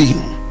permanently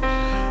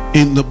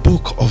in the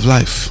book of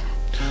life,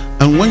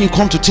 and when you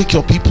come to take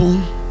your people,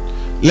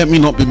 let me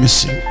not be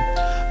missing.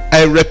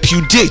 I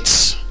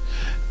repudiate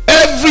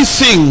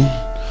everything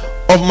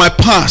of my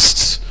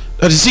past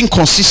that is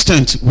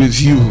inconsistent with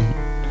you.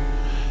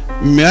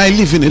 May I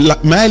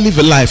live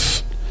a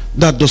life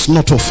that does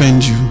not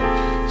offend you.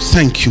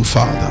 Thank you,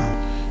 Father,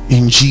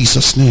 in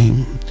Jesus'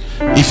 name.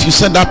 If you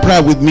said that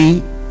prayer with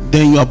me,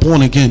 then you are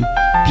born again.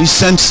 Please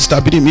send Sister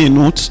Bidemi a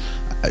note.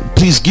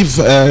 Please give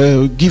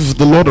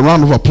the Lord a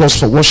round of applause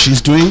for what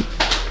she's doing.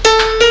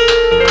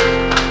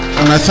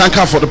 And I thank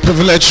her for the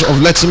privilege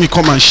of letting me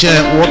come and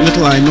share what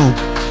little I know.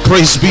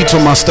 Praise be to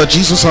Master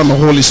Jesus and the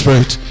Holy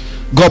Spirit.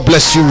 God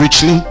bless you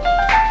richly.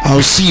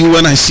 I'll see you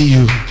when I see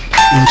you.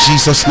 In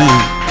Jesus'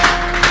 name.